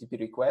one HTTP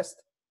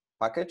request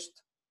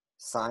packaged,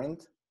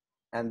 signed,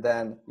 and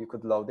then you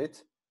could load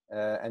it.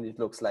 And it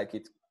looks like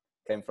it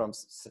came from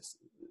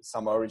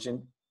some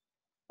origin,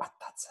 but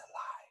that's a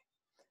lie.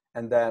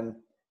 And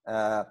then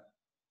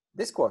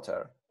this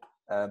quarter,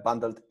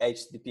 bundled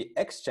HTTP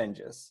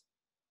exchanges,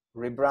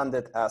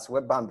 rebranded as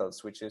web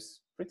bundles, which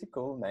is pretty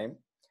cool name,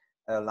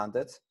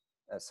 landed.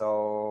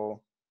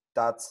 So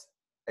that's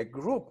a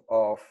group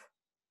of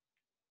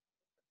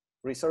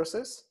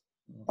resources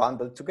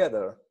bundled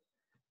together,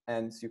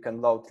 and you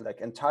can load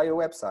like entire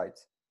website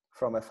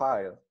from a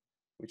file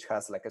which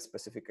has like a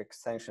specific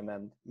extension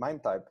and MIME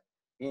type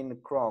in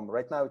Chrome.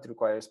 Right now it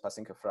requires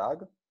passing a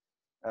flag.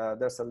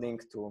 There's a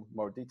link to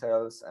more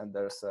details, and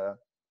there's a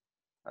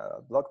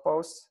blog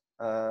post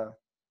by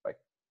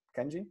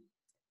Kenji.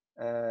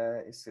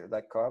 It's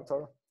like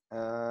co-author.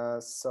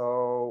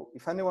 So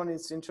if anyone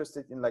is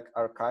interested in like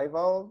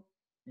archival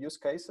use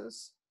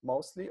cases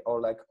mostly, or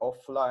like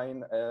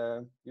offline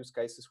use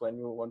cases when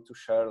you want to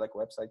share like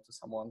website to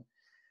someone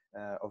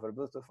over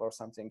Bluetooth or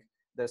something,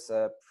 there's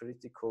a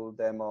pretty cool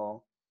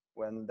demo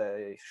when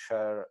they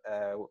share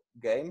a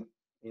game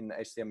in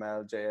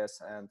HTML, JS,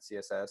 and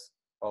CSS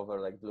over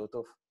like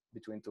Bluetooth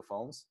between two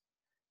phones,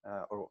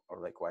 or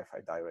like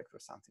Wi-Fi direct or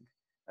something.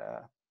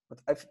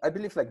 But I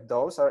believe like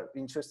those are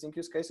interesting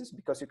use cases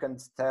because you can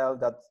tell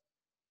that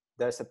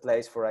there's a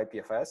place for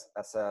IPFS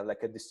as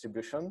like a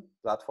distribution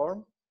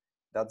platform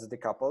that's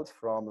decoupled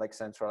from like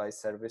centralized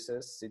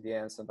services,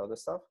 CDNs, and other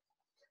stuff.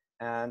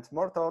 And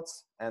more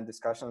thoughts and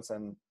discussions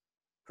and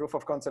proof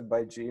of concept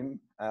by Jim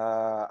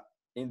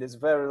in this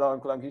very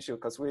long issue,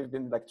 because we've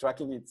been like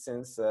tracking it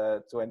since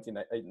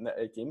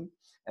 2018.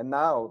 And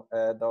now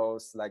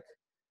those like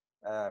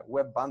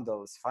web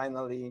bundles,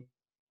 finally,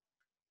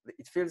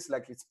 it feels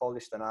like it's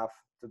polished enough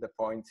to the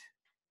point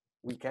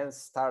we can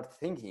start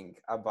thinking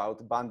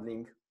about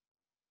bundling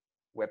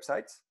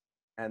websites.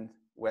 And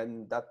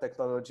when that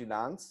technology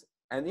lands,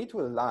 and it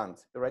will land.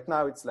 Right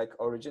now it's like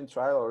origin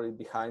trial or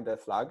behind the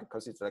flag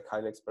because it's like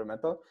highly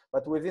experimental,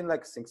 but within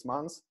like 6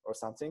 months or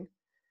something,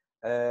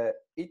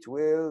 it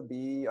will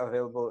be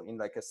available in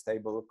like a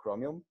stable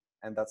Chromium,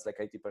 and that's like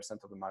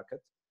 80% of the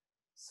market.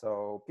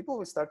 So people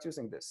will start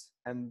using this.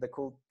 And the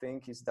cool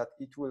thing is that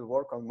it will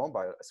work on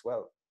mobile as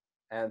well.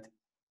 And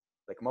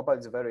like mobile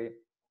is a very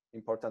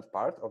important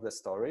part of the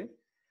story.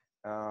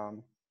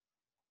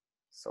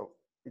 So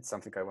it's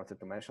something I wanted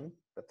to mention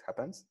that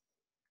happens.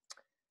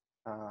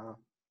 And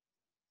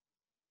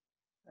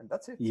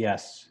that's it.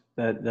 Yes,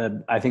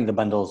 I think the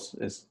bundles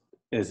is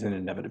an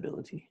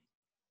inevitability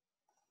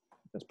at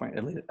this point,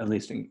 at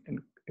least in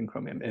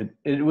Chromium.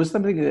 It was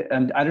something that,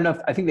 and I don't know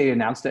if, I think they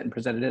announced it and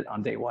presented it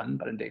on day one,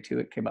 but on day two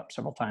it came up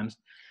several times.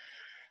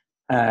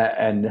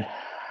 And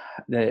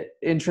the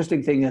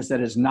interesting thing is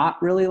that it's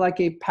not really like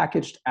a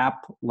packaged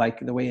app like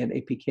the way an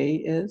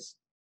APK is,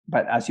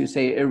 but as you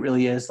say, it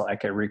really is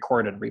like a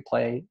record and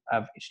replay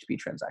of HTTP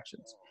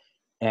transactions.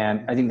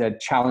 And I think the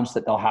challenge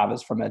that they'll have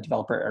is from a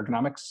developer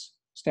ergonomics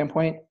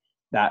standpoint,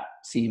 that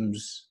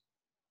seems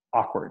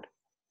awkward.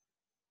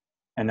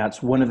 And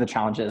that's one of the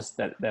challenges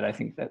that I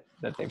think that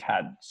they've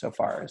had so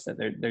far, is that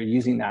they're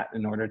using that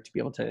in order to be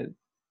able to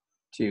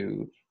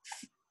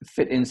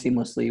fit in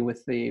seamlessly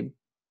with the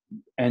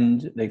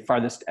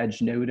farthest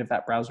edge node of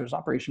that browser's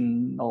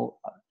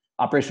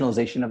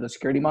operationalization of the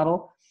security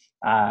model.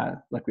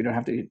 Like we don't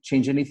have to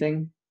change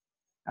anything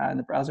in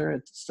the browser.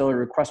 It's still a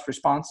request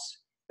response.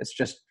 It's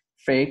just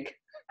fake.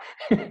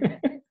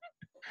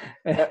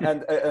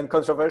 and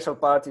controversial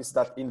part is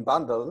that in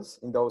bundles,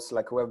 in those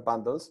like web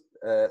bundles,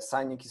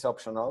 signing is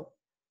optional.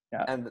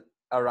 Yeah. And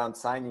around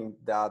signing,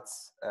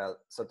 that's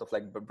sort of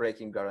like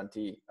breaking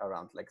guarantee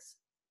around like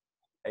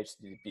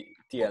HTTP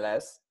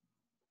TLS,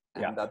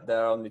 and that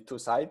there are only 2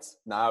 sites.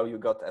 Now you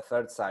got a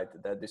third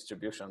site, the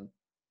distribution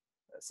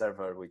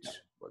server, which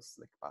was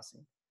like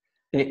passing.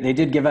 They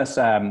did give us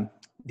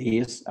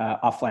these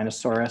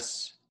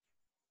offlineosaurus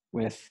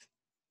with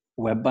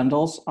web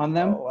bundles on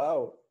them. Oh,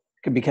 wow.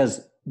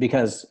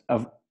 Because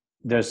of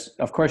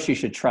course you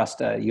should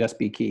trust a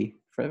USB key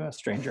from a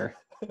stranger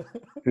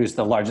who's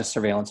the largest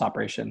surveillance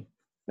operation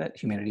that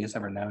humanity has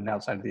ever known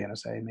outside of the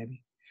NSA,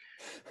 maybe.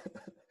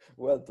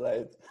 Well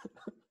played.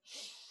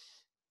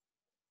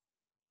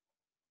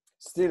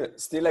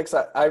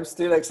 I'm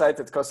still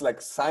excited because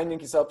like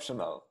signing is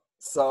optional.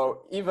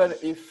 So even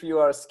if you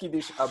are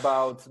skittish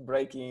about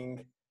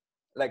breaking,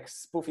 like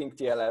spoofing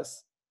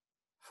TLS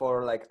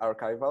for like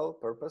archival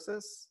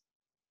purposes,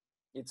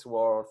 it's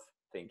worth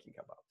thinking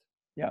about.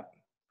 Yeah.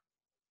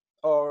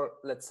 Or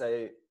let's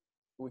say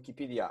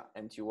Wikipedia,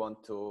 and you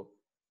want to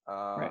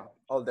Right.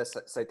 all the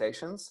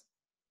citations,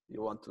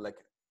 you want to like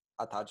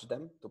attach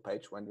them to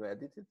page when you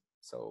edit it,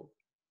 so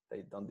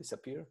they don't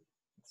disappear,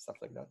 stuff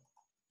like that.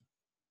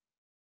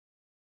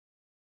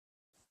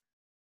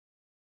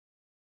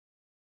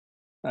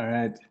 All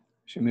right.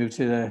 Should we move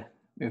to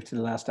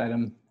the last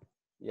item?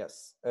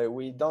 Yes,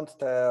 we don't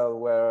tell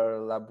where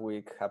Lab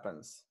Week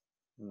happens,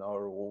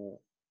 nor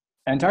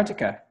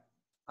Antarctica.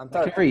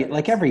 Antarctica.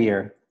 Like every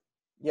year.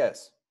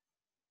 Yes,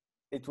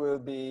 it will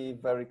be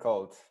very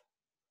cold.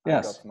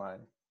 Yes. I got mine.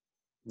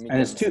 And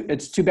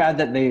it's too bad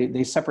that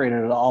they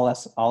separated all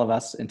of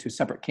us into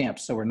separate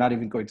camps, so we're not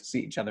even going to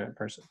see each other in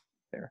person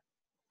there.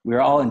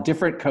 We're all in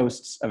different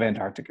coasts of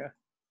Antarctica.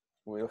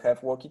 We'll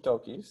have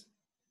walkie-talkies.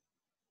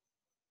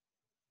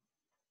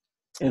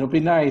 It'll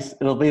be nice.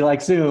 It'll be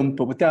like Zoom,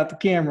 but without the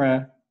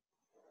camera.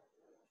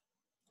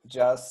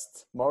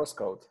 Just Morse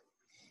code.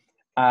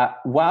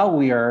 While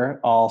we are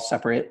all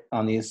separate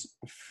on these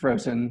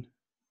frozen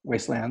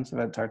wastelands of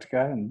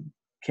Antarctica and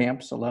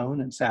camps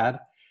alone and sad,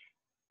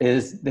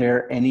 is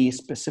there any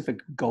specific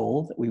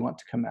goal that we want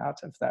to come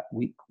out of that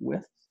week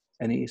with?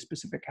 Any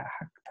specific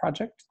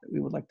project that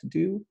we would like to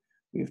do?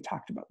 We've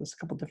talked about this a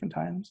couple different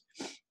times.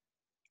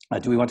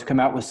 Do we want to come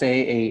out with,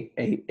 say,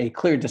 a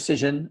clear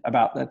decision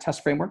about the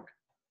test framework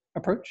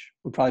approach?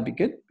 Would probably be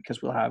good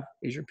because we'll have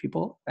Azure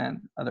people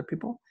and other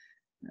people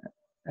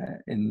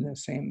in the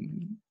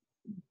same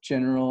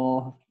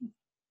general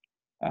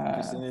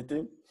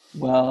vicinity.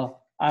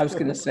 Well, I was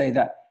going to say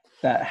that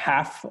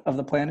half of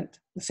the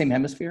planet, the same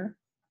hemisphere.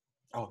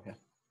 Oh yeah.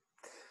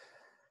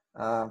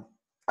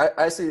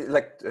 I see.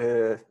 Like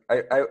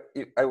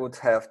I would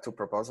have 2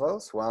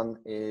 proposals. One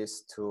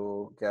is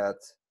to get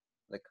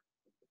like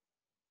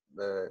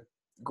the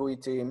GUI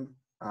team,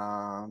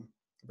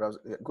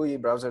 GUI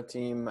browser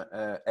team,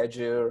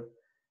 Azure,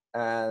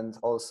 and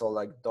also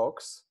like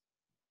docs,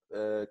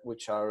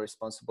 which are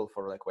responsible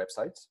for like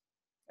websites,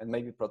 and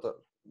maybe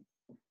Proto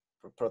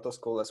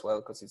School as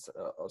well, because it's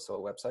also a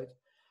website,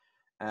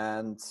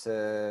 and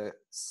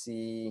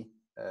see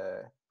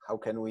how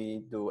can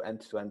we do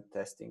end-to-end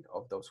testing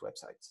of those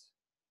websites.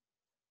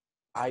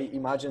 I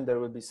imagine there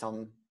will be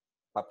some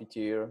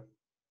Puppeteer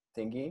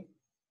thingy,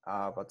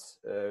 but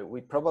we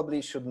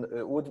probably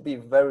would be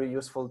very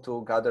useful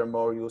to gather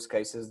more use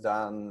cases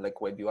than like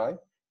WebUI,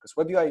 because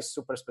WebUI is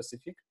super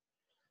specific.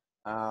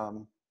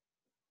 And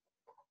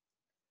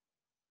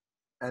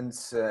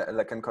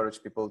like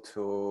encourage people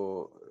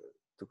to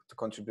to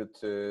contribute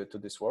to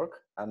this work.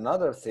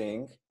 Another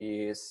thing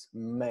is,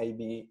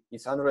 maybe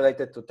it's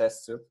unrelated to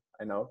test suite,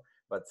 I know,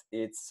 but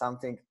it's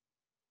something,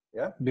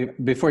 yeah.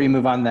 Before you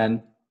move on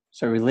then,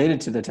 so related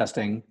to the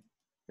testing,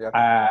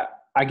 yeah.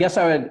 I guess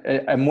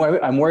I'm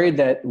worried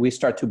that we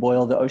start to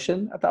boil the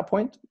ocean at that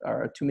point.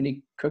 Are too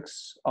many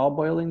cooks all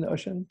boiling the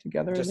ocean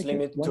together? Just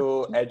limit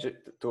to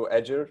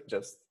Azure,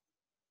 just.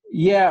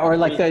 Yeah, or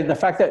like the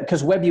fact that,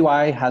 because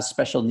WebUI has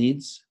special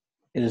needs,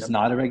 it is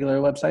not a regular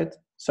website.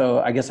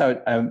 So I guess I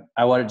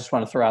just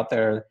want to throw out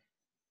there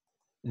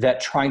that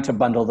trying to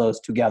bundle those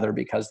together,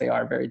 because they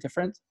are very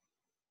different.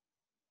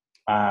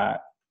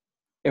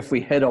 If we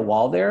hit a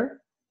wall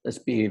there, let's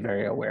be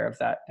very aware of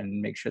that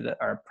and make sure that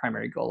our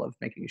primary goal of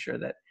making sure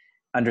that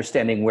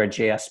understanding where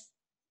JS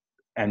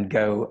and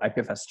Go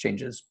IPFS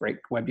changes break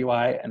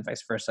WebUI and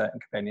vice versa,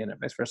 and Companion and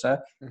vice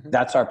versa.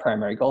 That's our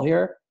primary goal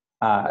here.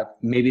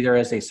 Maybe there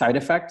is a side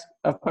effect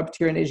of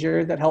Puppeteer and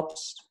Azure that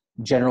helps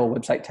general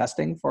website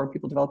testing for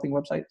people developing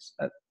websites,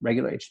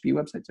 regular HTTP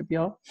websites at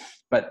PL,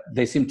 but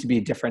they seem to be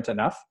different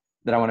enough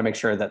that I want to make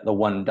sure that the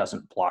one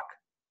doesn't block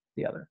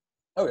the other.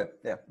 Okay,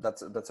 yeah,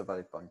 that's a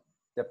valid point.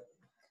 Yep.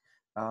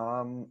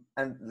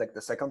 And like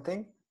the second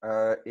thing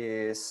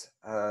is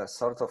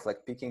sort of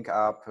like picking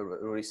up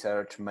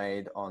research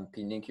made on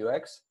pinning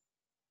UX,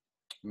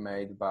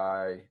 made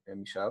by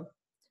Michelle.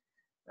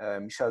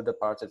 Michelle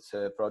departed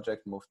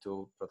project, moved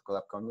to Protocol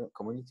Lab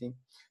community,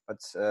 but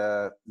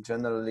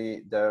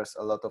generally there's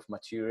a lot of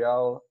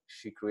material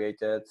she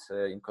created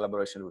in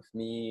collaboration with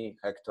me,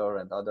 Hector,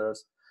 and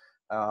others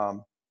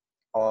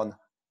on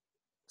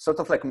sort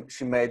of like,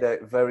 she made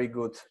a very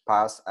good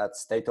pass at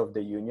State of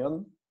the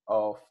Union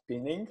of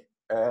pinning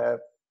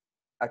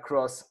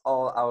across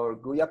all our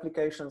GUI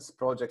applications,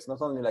 projects,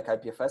 not only like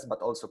IPFS, but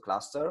also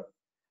cluster,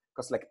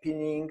 because like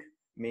pinning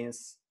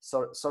means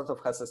sort of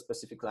has a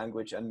specific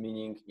language and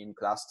meaning in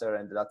cluster,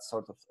 and that's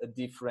sort of a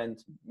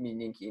different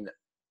meaning in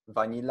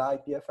vanilla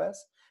IPFS.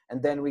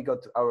 And then we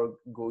got our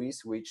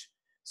GUIs, which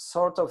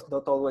sort of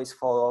not always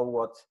follow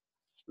what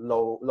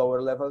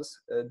lower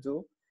levels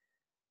do.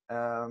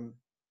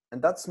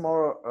 And that's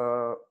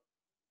more,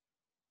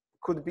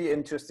 could be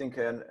interesting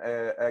an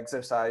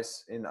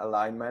exercise in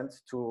alignment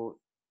to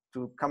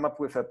come up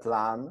with a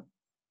plan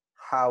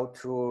how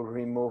to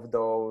remove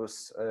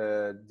those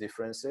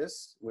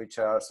differences, which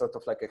are sort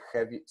of like a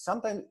heavy,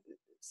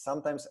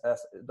 sometimes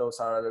those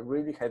are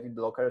really heavy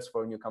blockers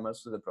for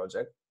newcomers to the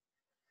project.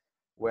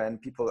 When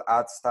people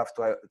add stuff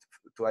to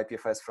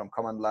IPFS from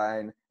command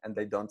line and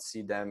they don't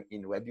see them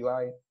in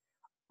WebUI,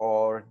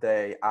 or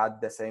they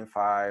add the same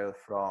file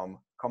from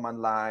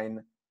command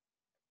line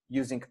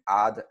using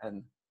add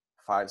and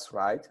files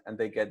write, and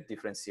they get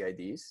different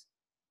CIDs.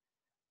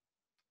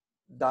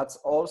 That's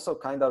also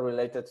kind of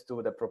related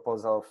to the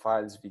proposal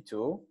files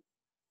v2,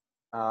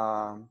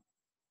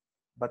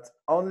 but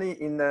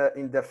only in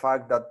the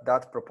fact that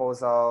that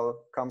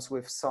proposal comes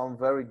with some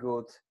very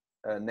good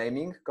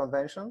naming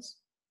conventions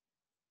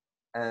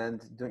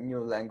and the new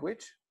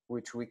language,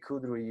 which we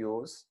could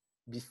reuse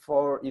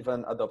before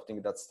even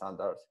adopting that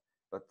standard.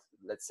 But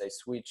let's say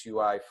switch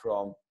UI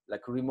from,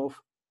 like, remove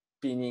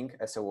pinning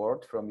as a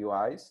word from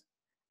UIs,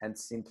 and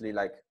simply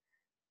like,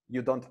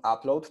 you don't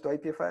upload to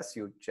IPFS,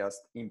 you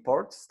just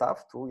import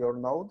stuff to your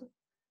node.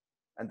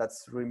 And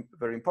that's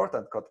very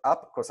important,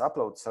 because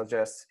upload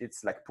suggests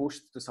it's like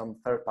pushed to some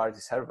third-party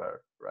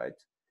server, right?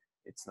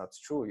 It's not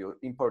true. You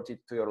import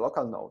it to your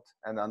local node,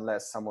 and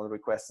unless someone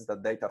requests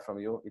that data from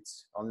you,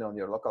 it's only on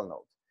your local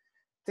node.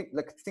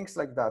 Things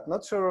like that.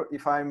 Not sure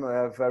if I'm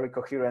very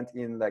coherent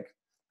in like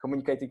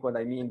communicating what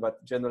I mean,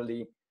 but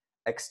generally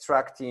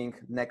extracting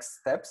next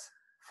steps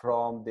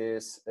from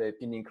this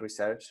pinning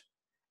research.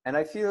 And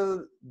I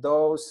feel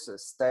those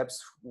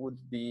steps would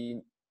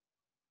be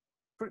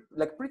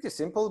pretty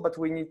simple, but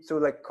we need to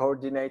like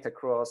coordinate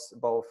across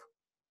both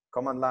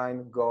command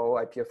line, Go,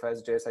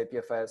 IPFS, JS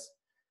IPFS,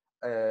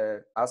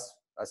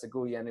 as a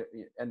GUI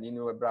and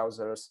in web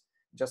browsers,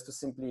 just to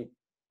simply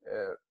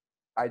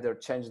either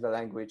change the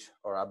language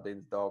or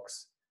update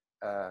docs.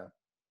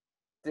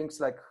 Things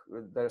like,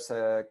 there's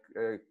a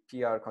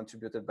PR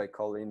contributed by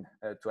Colin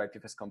to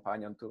IPFS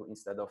companion to,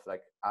 instead of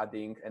like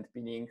adding and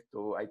pinning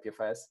to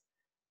IPFS,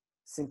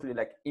 simply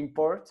like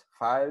import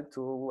file to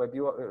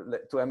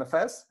WebUI, to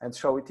MFS, and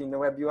show it in the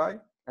WebUI,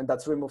 and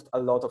that's removed a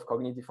lot of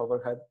cognitive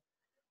overhead.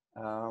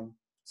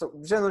 So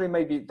generally,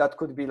 maybe that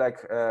could be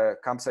like a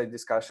campsite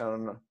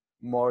discussion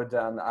more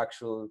than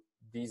actual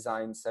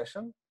design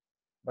session,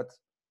 but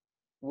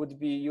would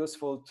be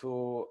useful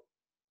to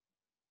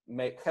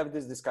have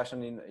this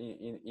discussion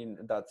in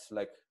that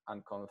like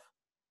unconf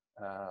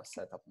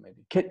setup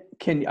maybe.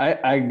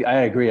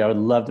 I agree. I would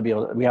love to be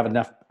able to, we have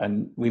enough,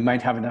 and we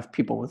might have enough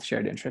people with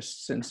shared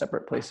interests in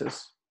separate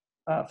places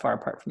far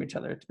apart from each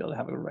other to be able to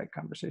have a right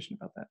conversation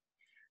about that.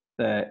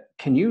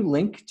 Can you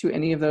link to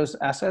any of those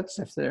assets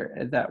if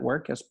that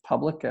work is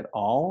public at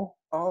all?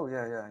 Oh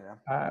yeah.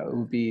 It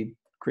would be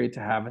great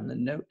to have in the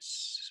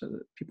notes so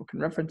that people can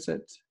reference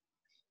it.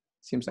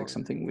 Seems like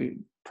something we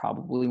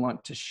probably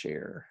want to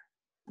share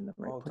in the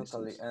right places.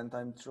 Totally. And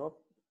I'm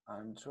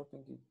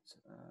dropping it.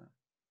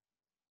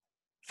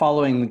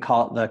 following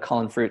the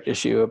Colin Fruit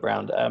issue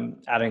around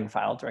adding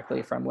file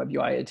directly from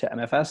WebUI to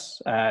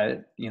MFS,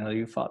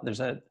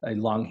 there's a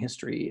long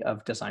history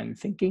of design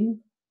thinking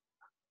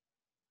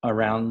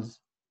around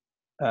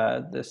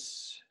the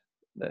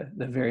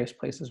various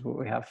places where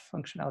we have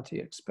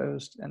functionality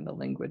exposed and the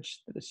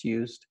language that is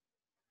used.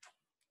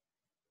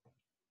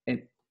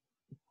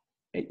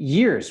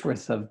 Years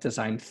worth of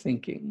design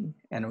thinking,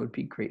 and it would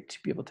be great to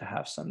be able to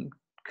have some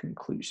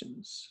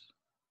conclusions.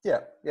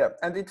 Yeah,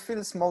 and it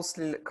feels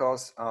mostly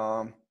because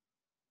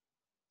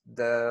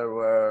there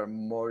were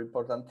more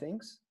important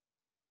things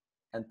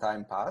and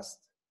time passed,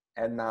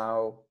 and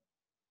now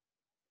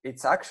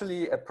it's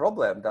actually a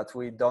problem that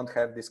we don't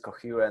have this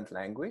coherent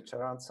language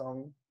around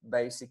some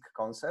basic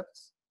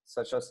concepts,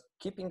 such as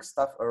keeping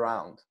stuff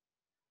around.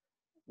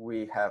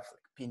 We have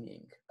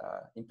pinning,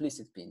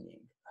 implicit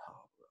pinning,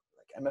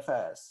 like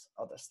MFS,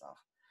 other stuff.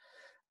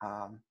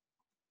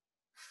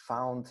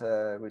 Found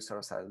a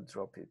resource, I'll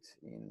drop it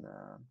in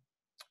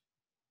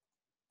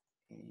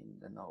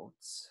the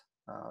notes.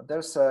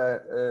 There's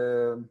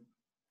a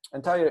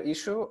entire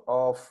issue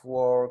of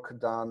work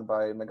done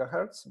by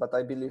Megahertz, but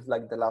I believe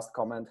like the last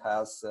comment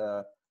has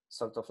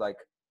sort of like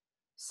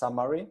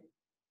summary,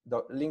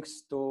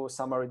 links to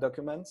summary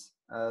documents.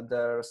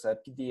 There's a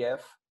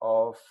PDF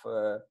of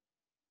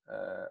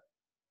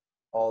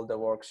all the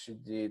work she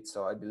did.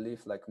 So I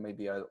believe like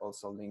maybe I'll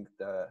also link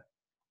the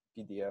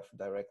PDF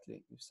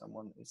directly if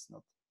someone is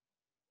not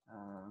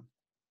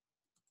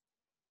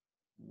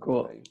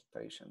cool.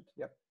 Patient.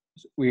 Yep.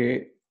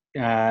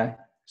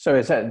 So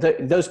is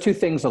that those two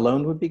things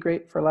alone would be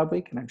great for Lab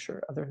Week, and I'm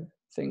sure other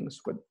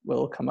things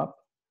will come up.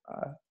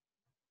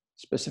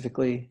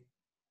 Specifically,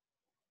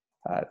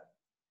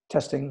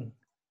 testing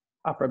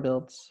Opera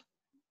builds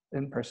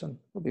in person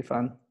will be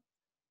fun,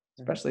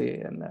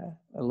 especially in a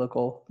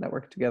local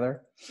network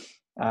together,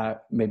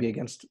 maybe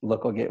against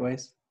local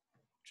gateways,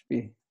 which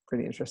would be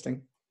pretty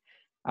interesting.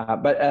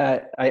 But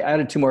I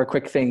added two more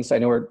quick things. I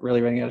know we're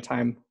really running out of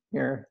time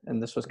here,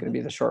 and this was going to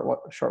be the short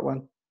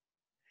one.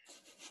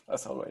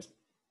 As always.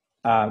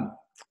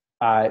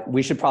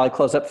 We should probably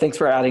close up. Thanks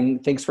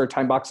for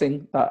time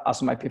boxing the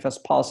awesome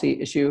IPFS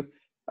policy issue.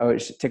 I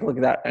should take a look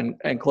at that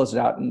and close it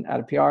out and add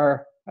a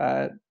PR.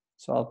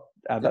 So I'll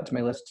add that to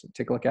my list to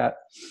take a look at.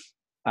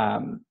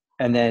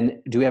 And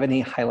then do we have any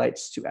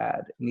highlights to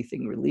add?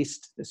 Anything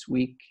released this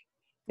week?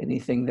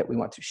 Anything that we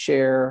want to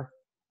share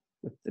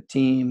with the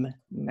team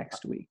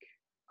next week?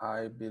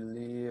 I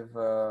believe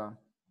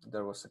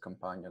there was a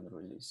companion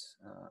release.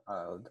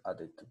 I'll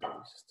add it to the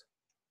list.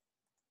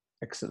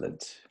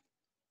 Excellent.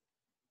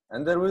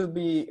 And there will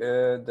be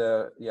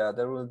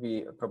there will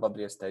be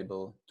probably a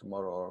stable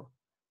tomorrow or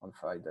on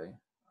Friday.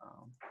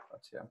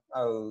 But yeah,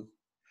 I'll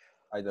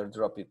either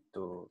drop it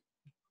to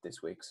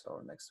this week's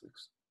or next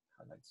week's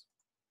highlights.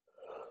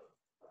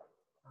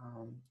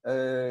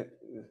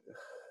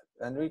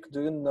 Enric,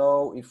 do you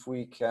know if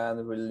we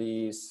can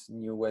release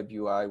new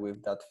WebUI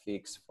with that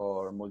fix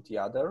for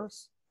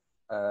multi-adders?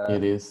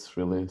 It is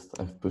released.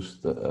 I've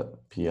pushed the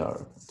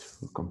PR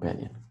to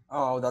Companion.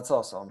 Oh, that's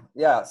awesome.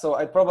 Yeah, so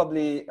I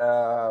probably,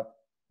 I'll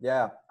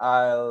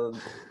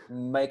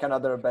make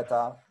another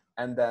beta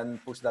and then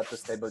push that to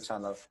stable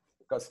channel.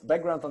 Because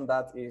background on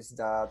that is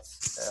that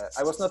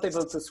I was not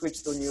able to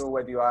switch to new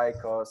WebUI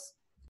because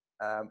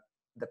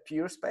the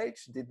peers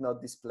page did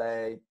not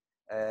display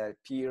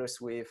peers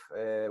with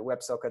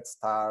WebSocket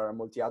star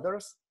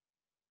multi-adders.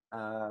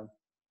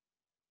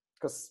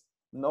 Because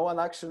no one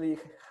actually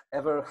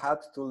ever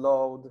had to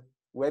load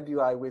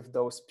WebUI with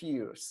those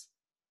peers.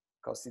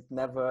 Because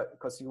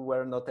you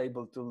were not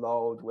able to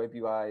load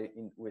WebUI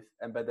with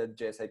embedded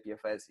JS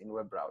IPFS in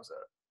web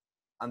browser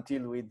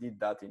until we did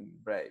that in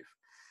Brave.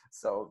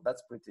 So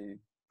that's pretty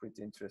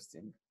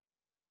interesting.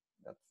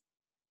 That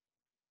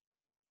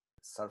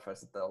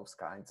surfaced those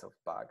kinds of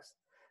bugs.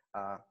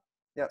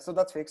 Yeah, so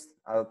that's fixed.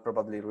 I'll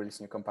probably release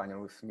new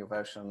companion with new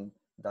version.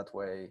 That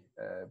way,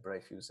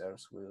 Brave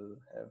users will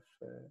have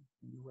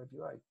new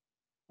WebUI.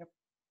 Yep.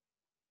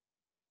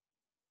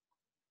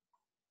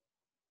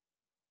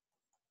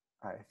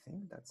 I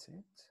think that's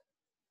it.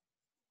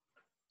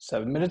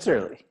 7 minutes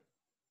early.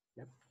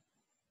 Yep.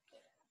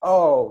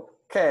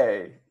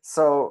 Okay,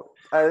 so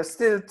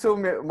still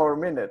 2 more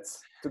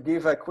minutes to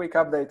give a quick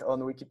update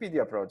on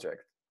Wikipedia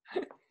project.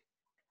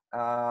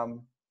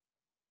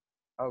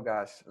 Oh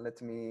gosh,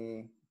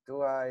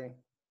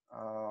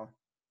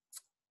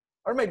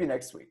 or maybe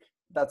next week.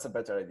 That's a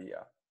better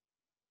idea.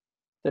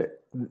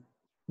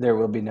 There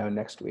will be no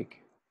next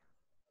week.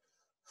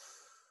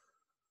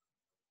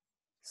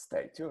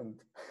 Stay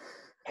tuned.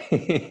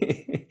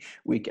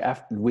 week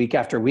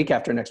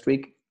after next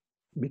week,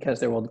 because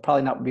there will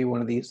probably not be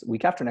one of these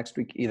week after next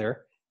week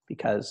either,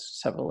 because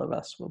several of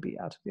us will be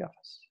out of the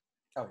office.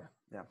 Oh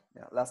yeah.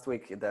 Last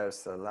week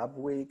there's a lab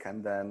week,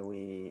 and then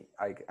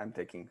I'm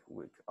taking a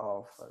week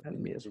off. And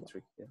me as well.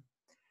 Yeah.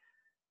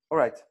 All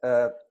right.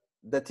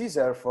 The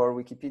teaser for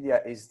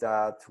Wikipedia is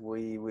that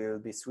we will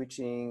be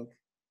switching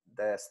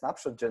the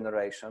snapshot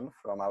generation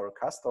from our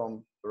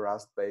custom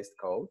Rust-based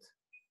code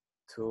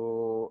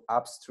to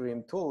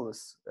upstream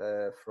tools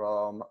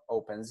from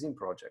OpenZine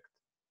project.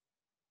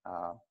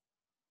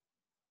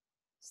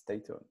 Stay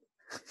tuned.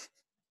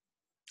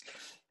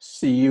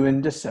 See you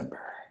in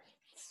December.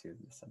 See you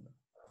in December.